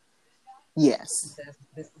 Yes. He says,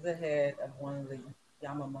 "This is the head of one of the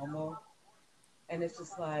Yamamomo," and it's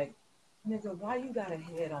just like, nigga, why you got a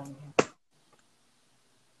head on you?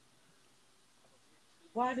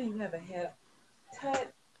 Why do you have a head?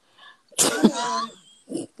 Ted, you know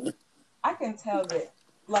what? I can tell that,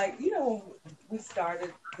 like, when we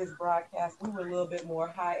started this broadcast, we were a little bit more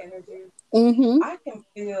high energy. I can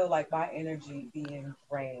feel like my energy being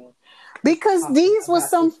drained. Because these were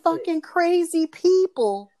some fucking shit. crazy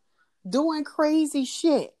people doing crazy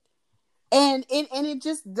shit. And it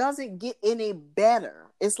just doesn't get any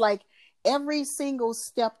better. It's like every single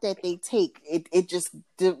step that they take, it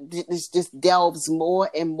just delves more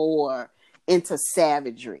and more into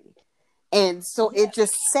savagery. And so it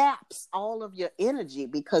just saps all of your energy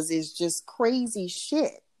because it's just crazy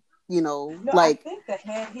shit, No, like, I think the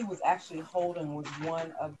head he was actually holding was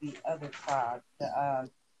one of the other tribes, the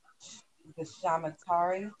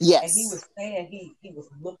Shamatari. yes. And he was saying he was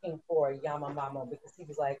looking for a Yamamamo because he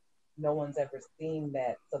was like, no one's ever seen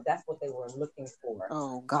that. So that's what they were looking for.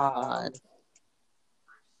 Oh God.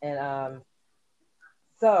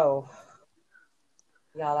 So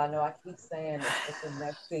y'all, I know I keep saying this, but the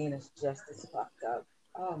next scene is just as fucked up.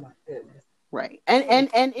 Oh my goodness. Right. And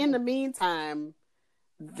in the meantime,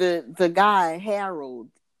 the guy Harold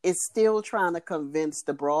is still trying to convince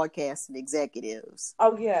the broadcasting executives,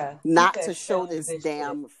 oh yeah, not to show this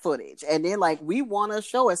damn footage. And they're like, we want to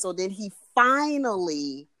show it. So then he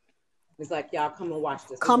finally, it's like, y'all come and watch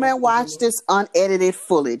this. Come and watch this unedited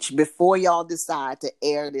footage before y'all decide to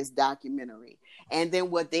air this documentary. And then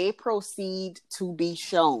what they proceed to be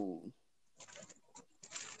shown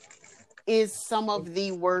is some of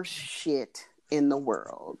the worst shit in the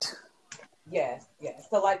world. Yes.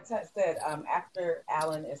 So like Ted said, after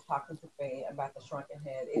Alan is talking to Faye about the shrunken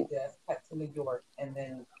head, it does cut to New York, and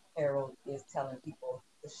then Harold is telling people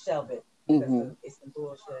to shelve it because it's some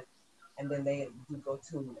bullshit. And then they do go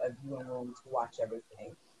to a viewing room to watch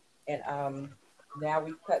everything. And now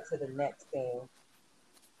we cut to the next scene.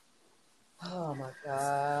 Oh my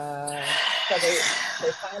god! So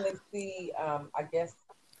they finally see, I guess,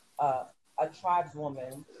 a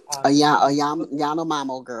tribeswoman, A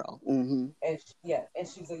Yanomamo girl. and and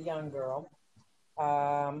she's a young girl.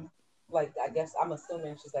 Like, I guess I'm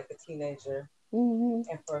assuming she's like a teenager,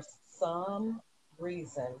 and for some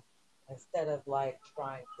reason, instead of like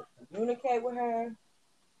trying to communicate with her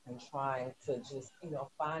and trying to just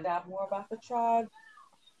find out more about the tribe,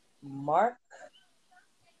 Mark,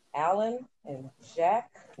 Alan, and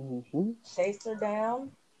Jack chase her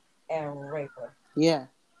down and rape her. Yeah.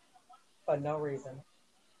 For no reason.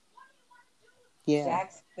 Yeah.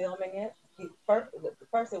 Jack's filming it.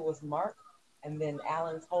 First it was Mark, and then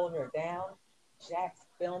Alan's holding her down. Jack's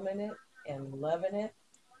filming it and loving it,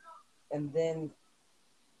 and then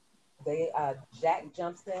Jack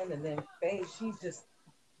jumps in, and then Faye, she's just.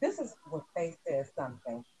 This is when Faye says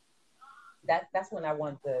something. That's when I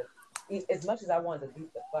wanted to, as much as I wanted to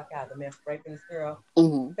beat the fuck out of the man for raping this girl.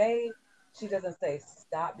 Faye, she doesn't say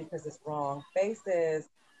stop because it's wrong. Faye says,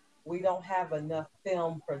 we don't have enough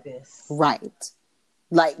film for this. Right.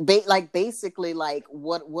 Like basically, like,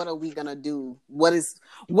 what are we gonna do? What is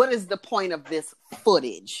the point of this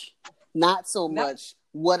footage? Not so much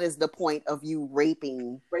what is the point of you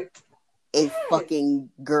raping a fucking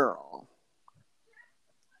girl?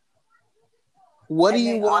 What do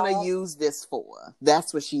you want to use this for?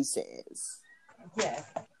 That's what she says. Yes.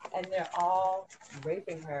 And they're all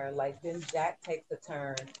raping her. Like, then Jack takes a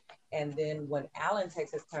turn And then when Alan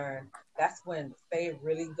takes his turn, that's when Faye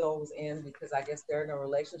really goes in because I guess they're in a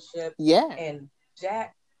relationship. Yeah. And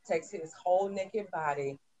Jack takes his whole naked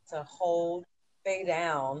body to hold Faye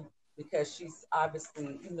down because she's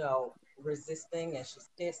obviously, resisting and she's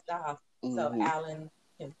pissed off. So Alan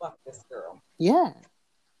can fuck this girl. Yeah.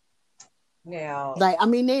 Now, like, I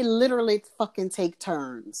mean, they literally fucking take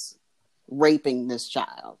turns raping this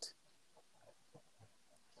child.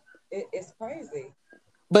 It's crazy.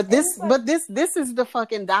 But this is the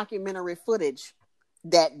fucking documentary footage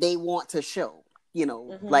that they want to show.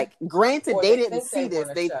 Like, granted, they didn't see this.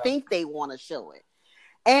 They think they want to show it.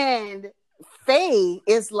 And Faye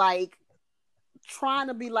is like trying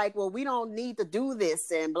to be like, well, we don't need to do this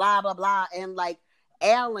and blah, blah, blah. And like,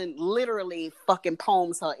 Alan literally fucking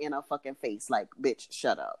palms her in her fucking face. Like, bitch,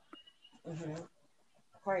 shut up.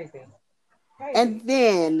 Crazy. And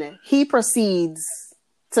then he proceeds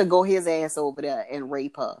to go his ass over there and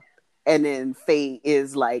rape her. And then Faye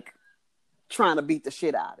is like trying to beat the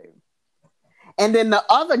shit out of him. And then the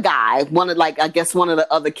other guy, one of the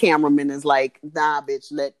other cameramen is like, nah,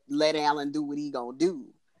 bitch, let Alan do what he gonna do.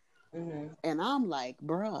 And I'm like,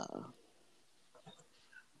 bruh.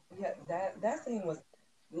 Yeah, that scene was,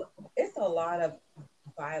 it's a lot of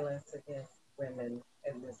violence against women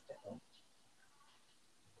in this film.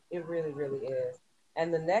 It really, really is.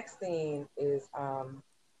 And the next scene is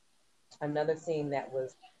another scene that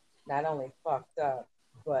was not only fucked up,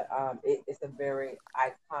 but it's a very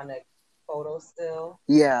iconic photo still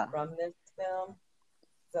from this film.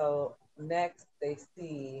 So next they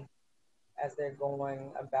see, as they're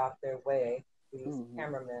going about their way, these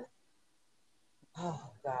cameramen, oh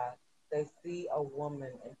God, they see a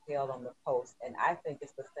woman impaled on the post, and I think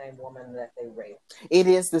it's the same woman that they raped. It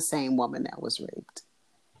is the same woman that was raped.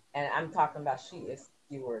 And I'm talking about, she is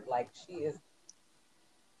skewered. Like, she is,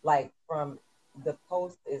 like, from the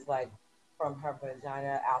post is like from her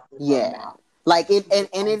vagina out through her mouth. Like it,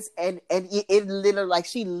 and it literally, like,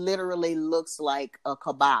 she literally looks like a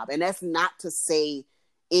kebab. And that's not to say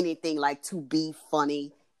anything like to be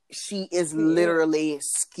funny. She is literally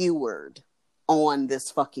skewered on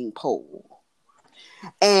this fucking pole.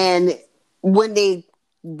 And when they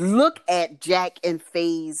look at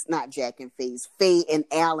Faye and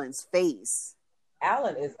Alan's face,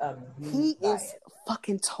 Alan is amused. He is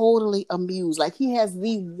fucking totally amused. Like, he has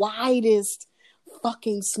the widest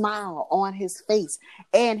fucking smile on his face.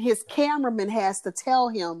 And his cameraman has to tell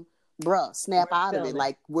him, bruh, snap out of it.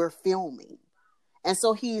 Like, we're filming. And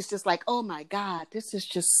so he's just like, oh my God, this is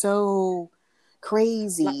just so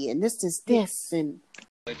crazy. And this is this. And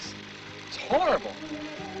it's horrible.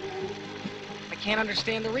 I can't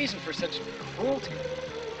understand the reason for such cruelty.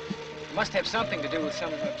 It must have something to do with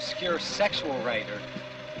some obscure sexual rite, or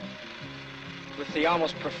with the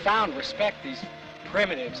almost profound respect these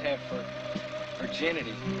primitives have for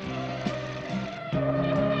virginity.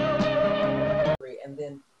 And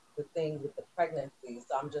then the thing with the pregnancy.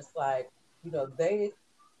 So I'm just like,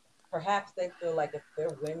 perhaps they feel like if their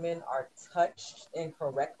women are touched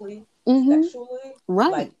incorrectly sexually,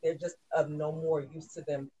 like they're just of no more use to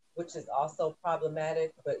them, which is also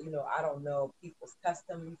problematic. But I don't know people's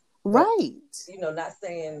customs. But, not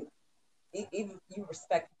saying even you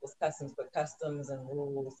respect people's customs, but customs and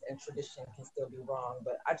rules and tradition can still be wrong.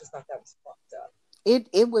 But I just thought that was fucked up.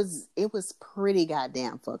 It was pretty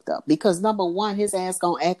goddamn fucked up, because number one, his ass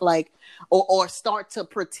gonna act like or start to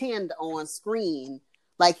pretend on screen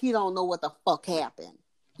like he don't know what the fuck happened.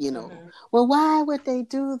 Well, why would they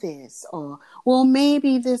do this? Or, well,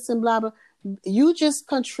 maybe this and blah blah. You just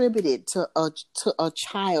contributed to a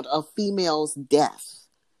child, a female's death.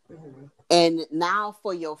 And now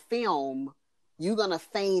for your film, you're gonna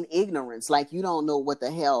feign ignorance, like you don't know what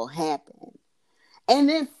the hell happened. And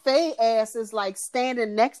then Faye ass is like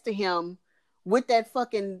standing next to him with that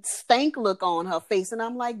fucking stank look on her face, and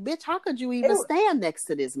I'm like, bitch, how could you even stand next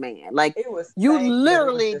to this man? Like, you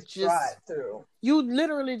literally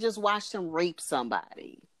just watched him rape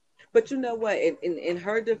somebody. But you know what? In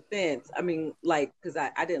her defense, I mean, like, because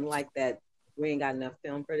I didn't like that we ain't got enough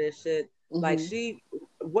film for this shit. Like,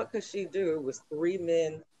 what could she do? It was 3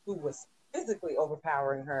 men who was physically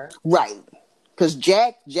overpowering her. Right. Because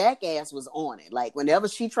Jackass was on it. Like, whenever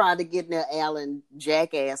she tried to get near Alan,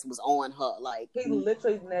 Jackass was on her. Like, he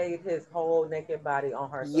literally laid his whole naked body on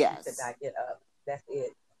her so she could not get up. That's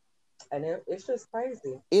it. And it's just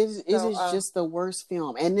crazy. It is just the worst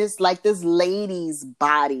film. And it's like this lady's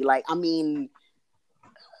body. Like, I mean,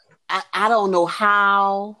 I don't know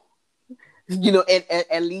how...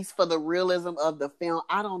 at least for the realism of the film,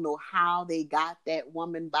 I don't know how they got that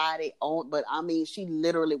woman body on, but I mean, she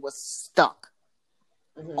literally was stuck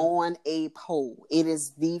Mm-hmm. on a pole. It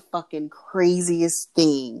is the fucking craziest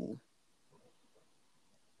thing.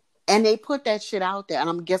 And they put that shit out there, and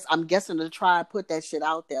I'm guessing the tribe put that shit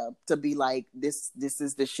out there to be like, this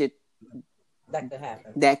is the shit that can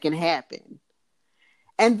happen. That can happen.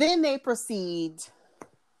 And then they proceed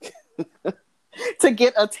to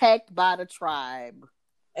get attacked by the tribe.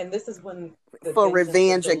 And this is when for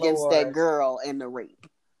revenge against that girl and the rape.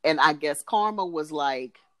 And I guess Karma was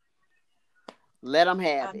like, let them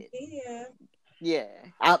have it. Here. Yeah.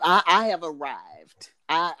 I have arrived.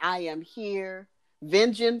 I am here.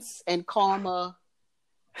 Vengeance and Karma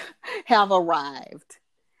have arrived.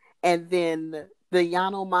 And then the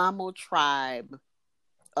Yanomamo tribe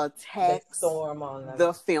attacks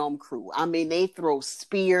the film crew. I mean, they throw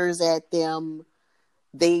spears at them.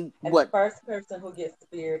 The first person who gets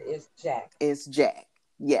speared is Jack.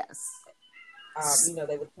 Yes.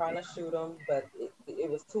 They were trying to shoot him, but it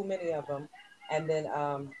was too many of them. And then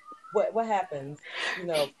what happens?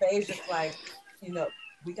 Faye's just like,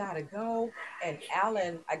 we gotta go. And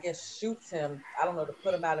Alan, I guess, shoots him. I don't know, to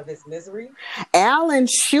put him out of his misery. Alan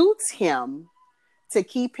shoots him to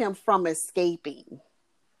keep him from escaping,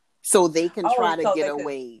 so they can try to get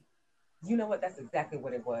away. You know what? That's exactly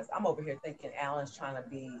what it was. I'm over here thinking Alan's trying to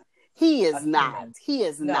be. He is not. He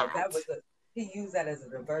is not. He used that as a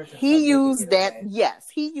diversion. He used that. Yes,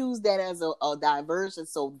 he used that as a diversion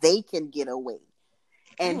so they can get away.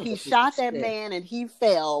 And he shot that man, and he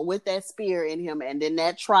fell with that spear in him. And then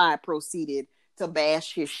that tribe proceeded to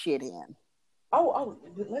bash his shit in. Oh!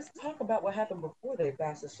 Let's talk about what happened before they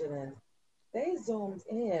bashed the shit in. They zoomed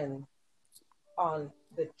in on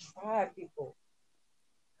the tribe people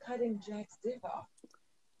cutting Jack's dick off.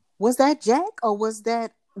 Was that Jack or was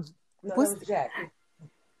that? No, it was Jack.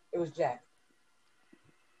 It was Jack,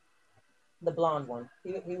 the blonde one.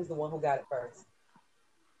 He was the one who got it first.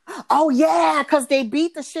 Oh yeah, because they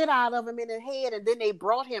beat the shit out of him in the head, and then they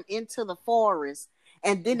brought him into the forest,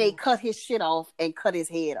 and then they cut his shit off and cut his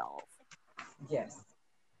head off. Yes,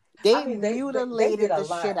 they mutilated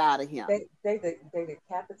the shit out of him. They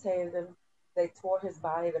decapitated him. They tore his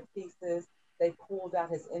body to pieces. They pulled out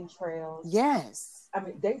his entrails. Yes. I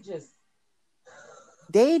mean, they just...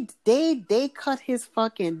 They cut his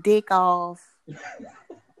fucking dick off.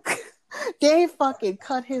 They fucking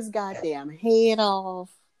cut his goddamn head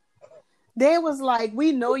off. They was like,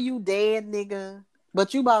 we know you dead, nigga,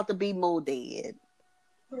 but you about to be more dead.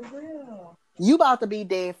 For real. You about to be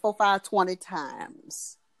dead 4, 5, 20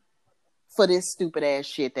 times for this stupid ass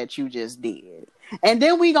shit that you just did. And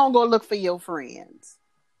then we gonna go look for your friends.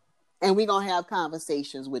 And we gonna have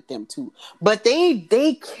conversations with them too. But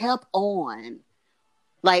they kept on.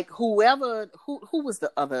 Like who was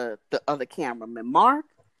the other cameraman? Mark?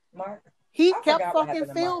 He kept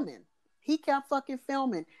fucking filming. He kept fucking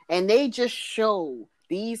filming. And they just show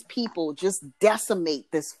these people just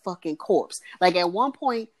decimate this fucking corpse. Like at one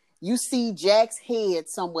point, you see Jack's head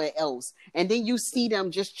somewhere else. And then you see them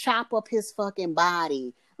just chop up his fucking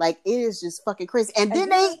body. Like it is just fucking crazy. And then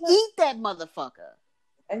they eat that motherfucker.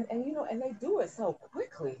 And they do it so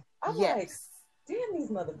quickly. I'm like, damn, these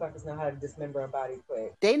motherfuckers know how to dismember a body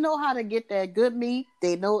quick. They know how to get that good meat.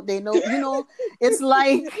 They know, it's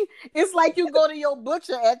like you go to your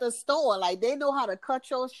butcher at the store. Like they know how to cut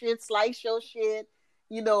your shit, slice your shit.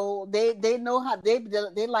 They know how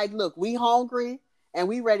they like, look, we hungry and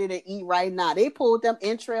we ready to eat right now. They pulled them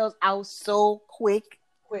entrails out so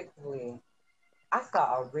quickly. I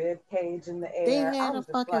saw a rib cage in the air. They had a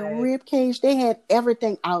fucking rib cage. They had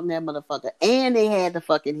everything out in that motherfucker. And they had the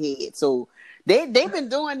fucking head. So they've been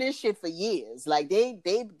doing this shit for years. Like they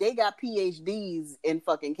got PhDs in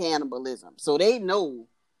fucking cannibalism. So they know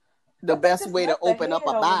the best way to open up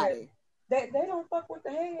a body. They don't fuck with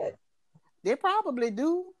the head. They probably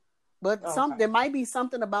do. But there might be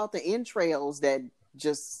something about the entrails that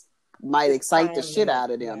just might excite the shit out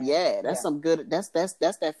of them. Yeah, that's some good. That's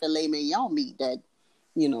that filet mignon meat that,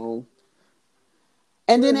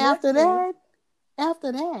 And then after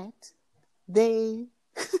that, they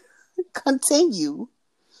continue.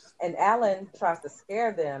 And Alan tries to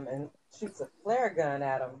scare them and shoots a flare gun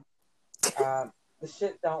at them. The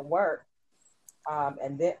shit don't work.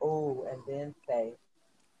 And then Faye.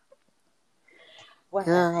 What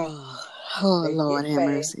happened? Oh Lord have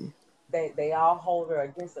mercy. They all hold her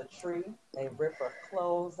against a tree. They rip her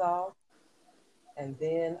clothes off. And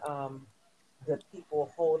then the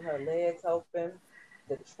people hold her legs open.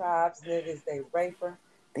 The tribes niggas, they rape her.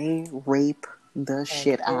 They rape the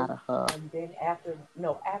shit out of her. And then after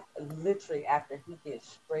he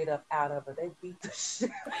gets straight up out of her, they beat the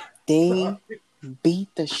shit. They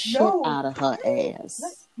beat the shit out of her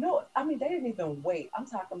ass. No, I mean, they didn't even wait. I'm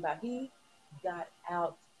talking about he got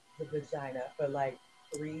out the vagina for like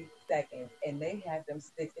 3 seconds, and they had them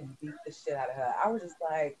sticks and beat the shit out of her. I was just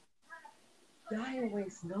like, y'all ain't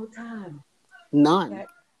waste no time. None. That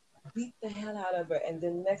beat the hell out of her, and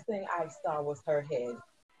the next thing I saw was her head.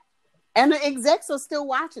 And the execs are still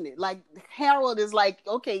watching it. Like Harold is like,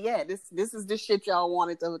 okay, yeah, this is the shit y'all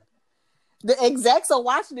wanted to. The execs are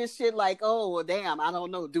watching this shit like, oh well, damn, I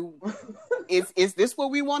don't know. Is this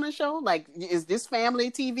what we want to show? Like, is this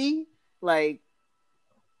family TV? Like,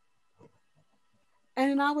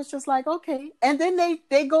 and I was just like, okay. And then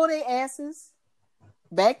they go their asses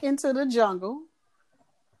back into the jungle,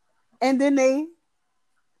 and then they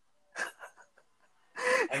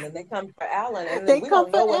come for Alan, and they we come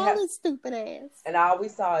don't know for what happened. Alan's stupid ass. And all we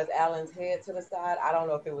saw is Alan's head to the side. I don't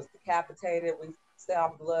know if it was decapitated. We saw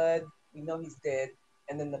blood. We know he's dead.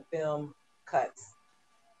 And then the film cuts.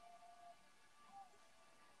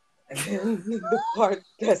 And then the part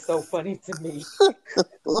that's so funny to me.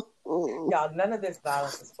 Y'all, none of this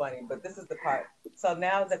violence is funny, but this is the part. So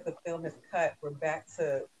now that the film is cut, we're back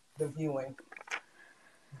to the viewing.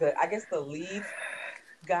 I guess the lead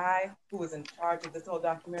guy who was in charge of this whole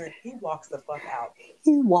documentary, he walks the fuck out.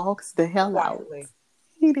 He walks the hell out.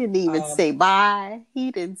 He didn't even say bye.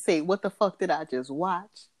 He didn't say, what the fuck did I just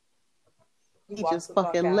watch? He just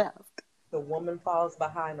fucking left. The woman follows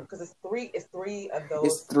behind him because it's three of those.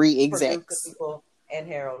 It's three execs. People and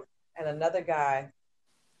Harold. And another guy,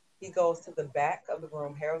 he goes to the back of the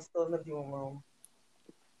room. Harold's still in the viewing room.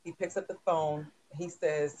 He picks up the phone. He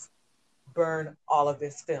says, burn all of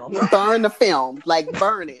this film. Burn the film. Like,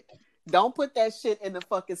 burn it. Don't put that shit in the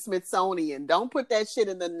fucking Smithsonian. Don't put that shit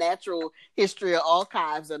in the Natural History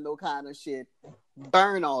Archives or no kind of shit.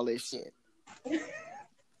 Burn all this shit.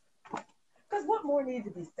 Because what more need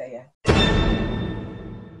to be said?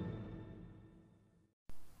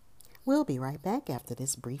 We'll be right back after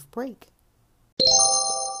this brief break.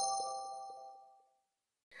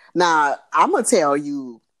 Now, I'm going to tell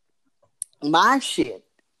you my shit.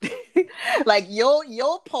 Like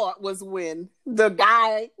your part was when the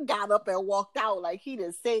guy got up and walked out like he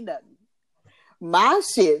didn't say nothing. My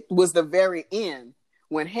shit was the very end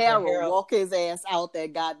when Harold walked his ass out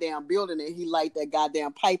that goddamn building and he light that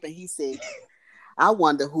goddamn pipe and he said, I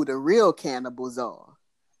wonder who the real cannibals are.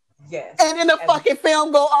 Yes. And then the fucking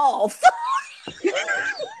film go off. And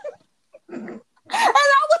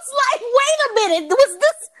I was like, wait a minute, was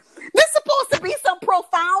this supposed to be some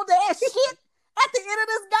profound ass shit? At the end of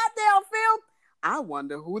this goddamn film, I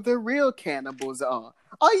wonder who the real cannibals are.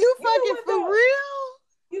 Are you fucking for real?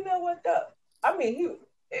 You know what though? I mean,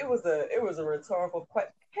 it was a rhetorical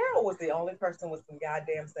question. Harold was the only person with some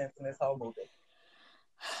goddamn sense in this whole movie.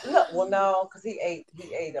 No, because he ate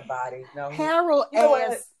a body. No, Harold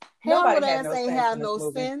ass ain't have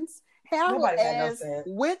no sense. Harold ass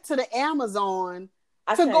went to the Amazon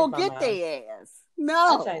to go get their ass.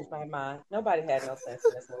 No, I changed my mind. Nobody had no sense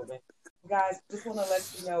in this movie. Guys, just want to let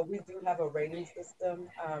you know we do have a rating system.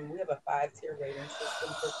 We have a 5-tier rating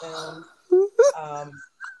system for films.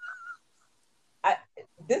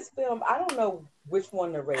 This film, I don't know which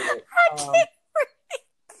one to rate it.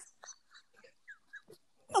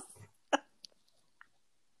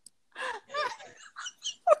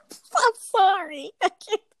 I'm sorry.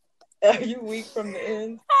 Are you weak from the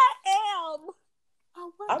end? I am.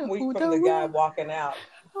 I'm weak from the guy walking out.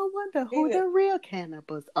 I wonder who the real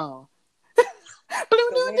cannibals are.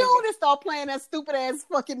 Blue Doo they start playing that stupid ass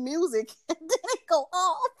fucking music and then it go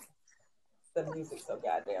off. The music's so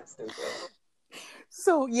goddamn stupid.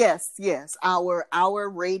 So yes, our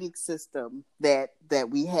rating system that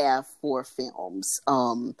we have for films,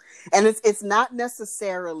 and it's not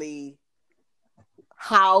necessarily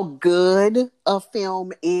how good a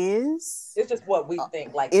film is. It's just what we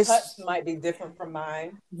think. Like Touch might be different from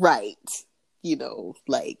mine, right? You know,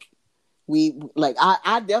 like.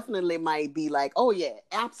 I definitely might be like, oh yeah,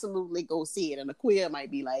 absolutely go see it. And a queer might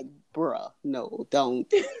be like, bruh, no, don't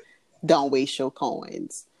waste your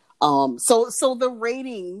coins. So the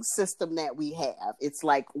rating system that we have, it's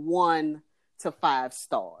like 1 to 5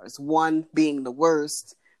 stars, 1 being the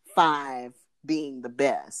worst, 5 being the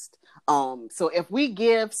best. So if we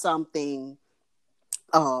give something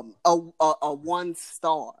a 1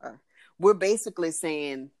 star, we're basically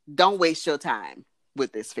saying, don't waste your time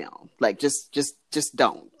with this film. Like just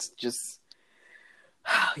don't.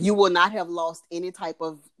 You will not have lost any type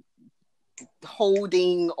of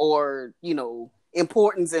holding or,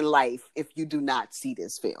 importance in life if you do not see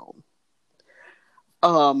this film.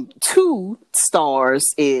 2 stars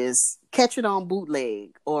is catch it on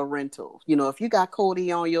bootleg or rental. If you got Cody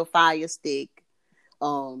on your Fire Stick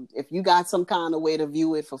If you got some kind of way to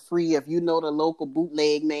view it for free, if you know the local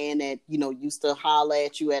bootleg man that, you know, used to holler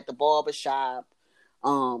at you at the barbershop,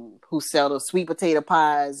 who sell the sweet potato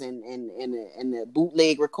pies and the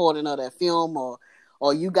bootleg recording of that film,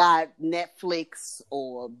 or you got Netflix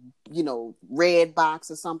or, you know, Redbox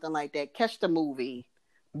or something like that, catch the movie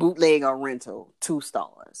bootleg or rental, 2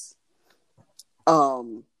 stars.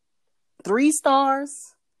 3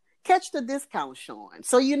 stars, catch the discount showing.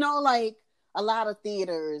 So, you know, like a lot of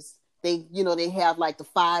theaters, they have like the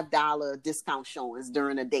 $5 discount showings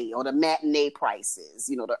during the day, or the matinee prices,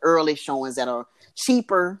 you know, the early showings that are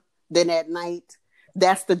cheaper than at night.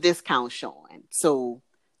 That's the discount showing. So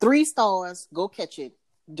 3 stars, go catch it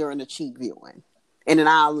during the cheap viewing. And then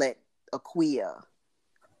I'll let Aquia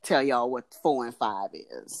tell y'all what 4 and 5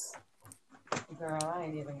 is. Girl, I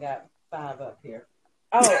ain't even got 5 up here.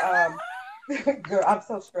 Oh, girl, I'm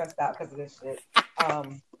so stressed out because of this shit.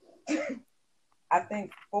 I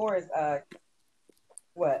think 4 is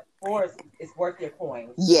what? 4 is worth your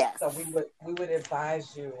coins. Yes. So we would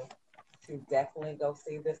advise you to definitely go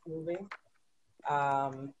see this movie.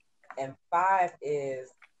 And 5 is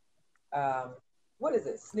what is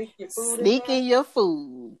it? Sneak your food. Sneaking your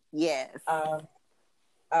food. Yes.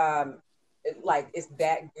 It's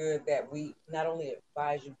that good that we not only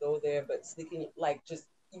advise you go there, but sneaking, like, just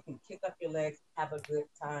you can kick up your legs, have a good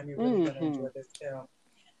time. You're really gonna enjoy this film.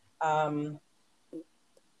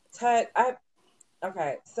 Tut,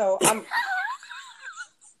 so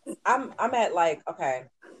I'm at like,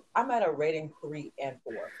 I'm at a rating 3 and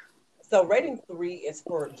 4. So rating 3 is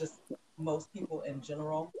for just most people in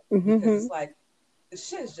general, because it's like the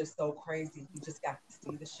shit is just so crazy. You just got to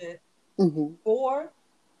see the shit. 4,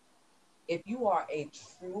 if you are a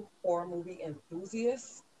true horror movie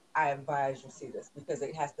enthusiast, I advise you see this, because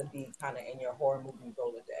it has to be kind of in your horror movie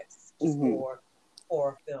Rolodex, just for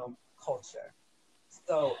horror film culture.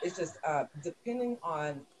 So it's just depending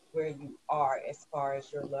on where you are as far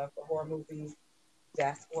as your love for horror movies,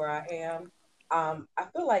 that's where I am. I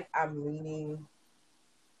feel like I'm leaning.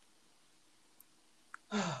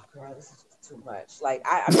 Oh, girl, this is just too much. Like,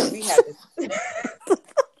 I mean, we had this.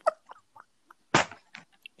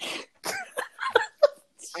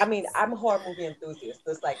 I mean, I'm a horror movie enthusiast,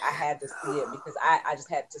 so it's like I had to see it because I just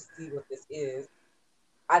had to see what this is.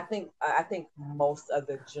 I think most of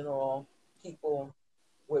the general people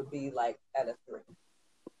would be like at a 3,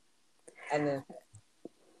 and then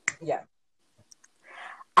yeah.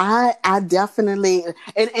 I definitely,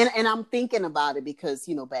 and I'm thinking about it because,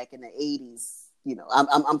 you know, back in the 80s, you know,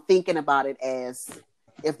 I'm thinking about it as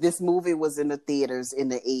if this movie was in the theaters in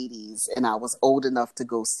the 80s and I was old enough to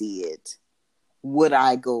go see it, would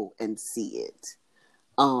I go and see it?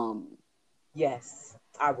 Yes,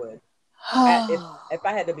 I would. If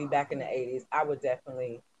I had to be back in the 80s, I would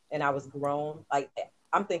definitely, and I was grown, like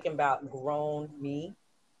I'm thinking about grown me,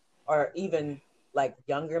 or even like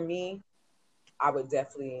younger me, I would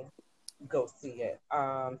definitely go see it.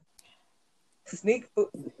 Sneak food.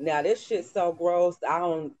 Now this shit's so gross. I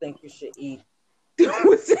don't think you should eat.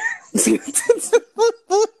 Jesus.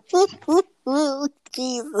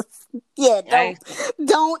 Yeah,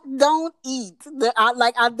 don't eat.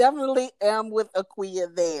 I definitely am with Aquia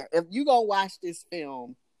there. If you gonna watch this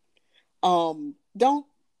film, don't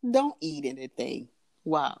eat anything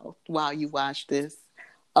while you watch this.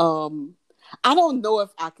 I don't know if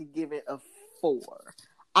I could give it a 4.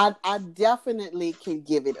 I definitely can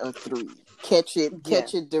give it a 3. Catch it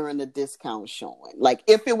during the discount showing. Like,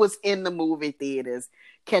 if it was in the movie theaters,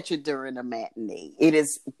 catch it during the matinee. It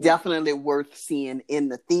is definitely worth seeing in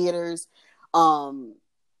the theaters.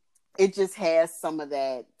 It just has some of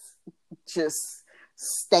that just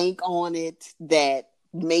stank on it that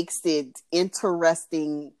makes it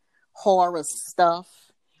interesting horror stuff.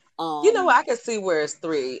 You know, I can see where it's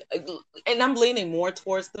 3, and I'm leaning more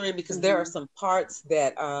towards 3 because there are some parts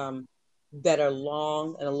that are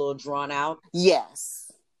long and a little drawn out.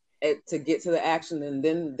 Yes, to get to the action, and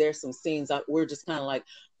then there's some scenes we're just kind of like,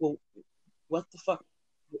 well, what the fuck?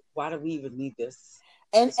 Why do we even need this?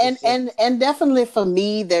 And definitely for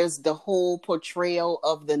me, there's the whole portrayal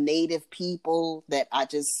of the native people that I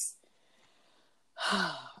just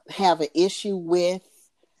have an issue with.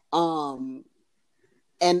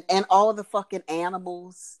 And all the fucking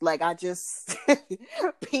animals, like I just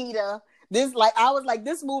PETA. This, like, I was like,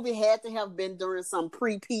 this movie had to have been during some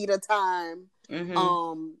pre-PETA time.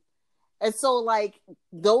 And so, like,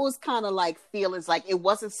 those kind of like feelings, like, it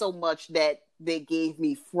wasn't so much that they gave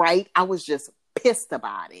me fright. I was just pissed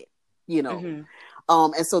about it. you know. Mm-hmm.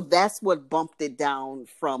 And so that's what bumped it down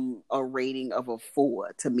from a rating of a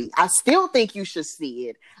 4 to me. I still think you should see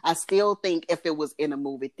it. I still think if it was in a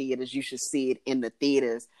movie theaters, you should see it in the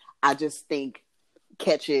theaters. I just think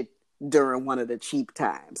catch it during one of the cheap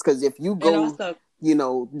times. Because if you And go, also,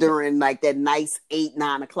 during like that nice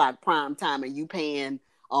 8-9 o'clock prime time and you paying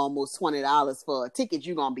almost $20 for a ticket,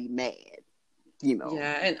 you're going to be mad,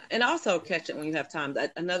 yeah, and also catch it when you have time.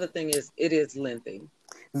 Another thing is it is lengthy.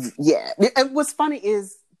 Yeah. And what's funny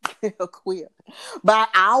is queer. By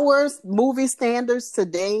our movie standards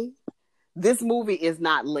today, this movie is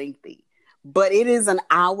not lengthy, but it is an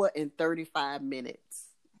hour and 35 minutes.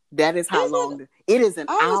 That is how Is it? long it is. An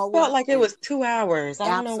I always hour. felt like it was 2 hours. I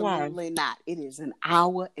don't know why. Absolutely not. It is an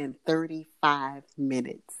hour and 35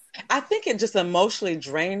 minutes. I think it just emotionally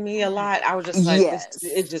drained me a lot. I was just like, Yes.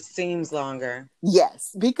 it just seems longer.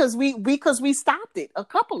 Yes, because we stopped it a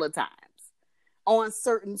couple of times on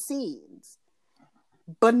certain scenes.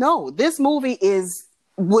 But no, this movie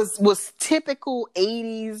was typical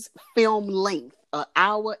 80s film length, an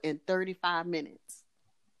hour and 35 minutes.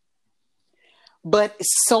 But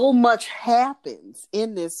so much happens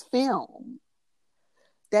in this film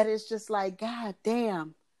that it's just like, God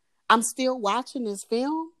damn, I'm still watching this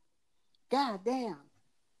film? God damn.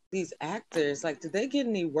 These actors, like, did they get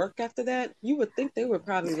any work after that? You would think they were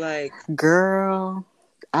probably like, girl,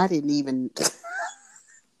 I didn't even.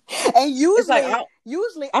 And usually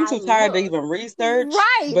I'm I too tired to look. even research.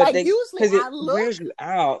 Right. But Like usually because it I look. wears you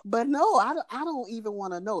out. But no, I don't even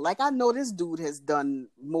want to know. Like I know this dude has done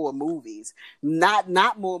more movies. Not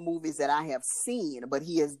more movies that I have seen, but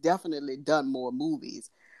he has definitely done more movies.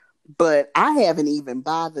 But I haven't even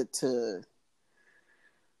bothered to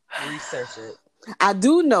Research it. I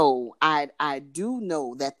do know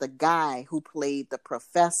that the guy who played the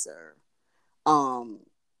professor,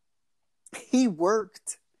 he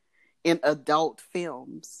worked in adult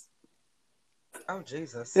films. Oh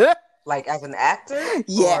Jesus! Like as an actor?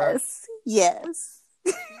 Yes, yes,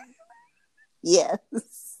 yes.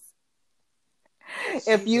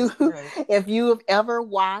 If you have ever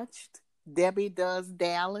watched Debbie Does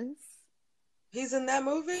Dallas, he's in that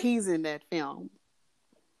movie. He's in that film.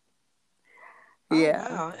 Oh, yeah.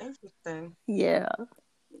 Wow, interesting. Yeah.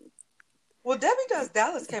 Well, Debbie Does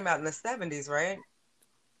Dallas came out in the 70s, right?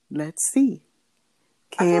 Let's see.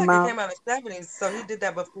 I feel like it came out in the 70s, so he did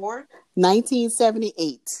that before?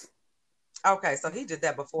 1978. Okay, so he did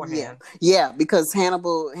that beforehand. Yeah, because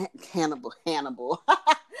Cannibal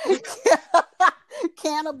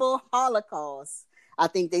Cannibal Holocaust, I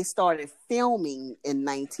think they started filming in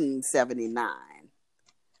 1979.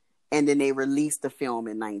 And then they released the film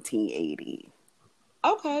in 1980.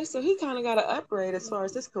 Okay, so he kind of got an upgrade as far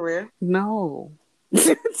as his career. No.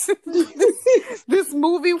 This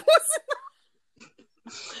movie wasn't.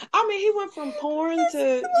 I mean, he went from porn to.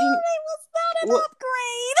 This movie was not an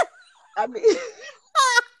upgrade. I mean.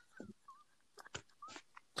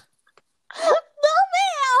 No,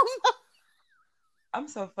 ma'am. I'm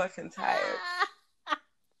so fucking tired.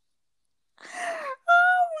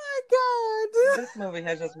 Oh my God. This movie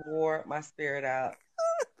has just wore my spirit out.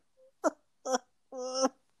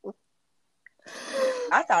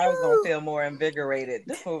 I thought I was gonna feel more invigorated.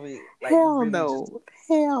 This movie, like, hell really no,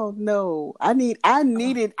 hell no. I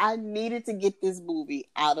needed to get this movie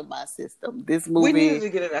out of my system. This movie, we needed to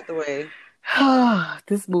get it out the way.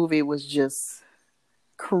 This movie was just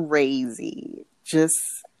crazy,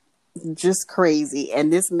 just crazy,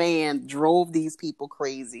 and this man drove these people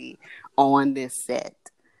crazy on this set.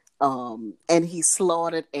 And he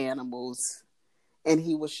slaughtered animals, and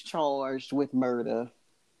he was charged with murder.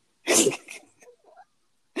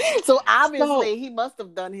 So obviously he must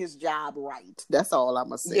have done his job right. That's all I'm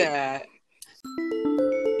gonna say. Yeah.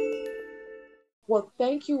 Well,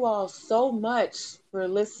 thank you all so much for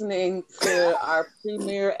listening to our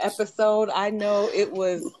premiere episode. I know it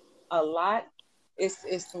was a lot.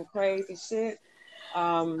 It's some crazy shit.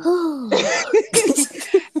 And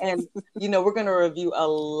we're going to review a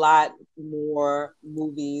lot more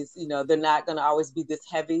movies. They're not going to always be this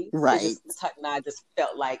heavy. Right. Tut and I just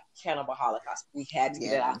felt like Cannibal Holocaust. We had to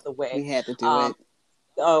get it out the way. We had to do it.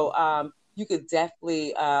 So you could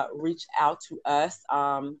definitely reach out to us.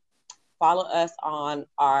 Follow us on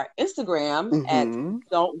our Instagram at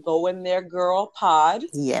Don't Go In There Girl Pod.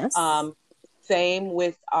 Yes. Same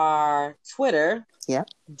with our Twitter. Yep.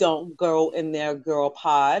 Don't Go In There Girl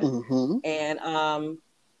Pod. And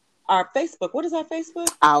our Facebook. What is our Facebook?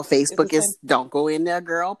 Our Facebook is Don't Go In There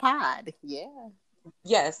Girl Pod. Yeah.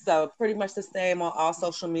 Yes. So pretty much the same on all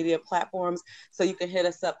social media platforms. So you can hit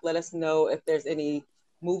us up. Let us know if there's any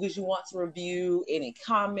movies you want to review, any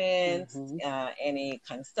comments, Mm-hmm. any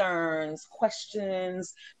concerns,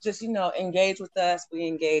 questions, just, engage with us. We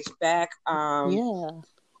engage back. Yeah.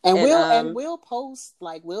 And And we'll post,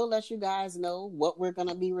 like, we'll let you guys know what we're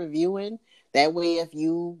gonna be reviewing. That way, if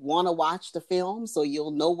you want to watch the film, so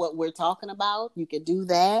you'll know what we're talking about, you can do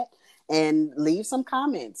that and leave some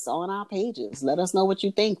comments on our pages. Let us know what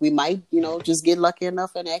you think. We might, just get lucky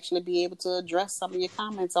enough and actually be able to address some of your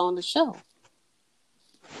comments on the show.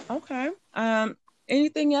 okay.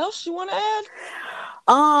 Anything else you want to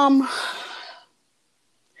add?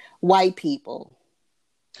 White people.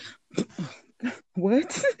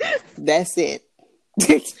 What? That's it.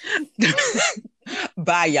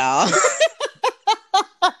 Bye, y'all.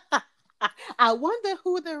 I wonder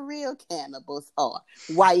who the real cannibals are.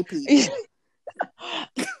 White people.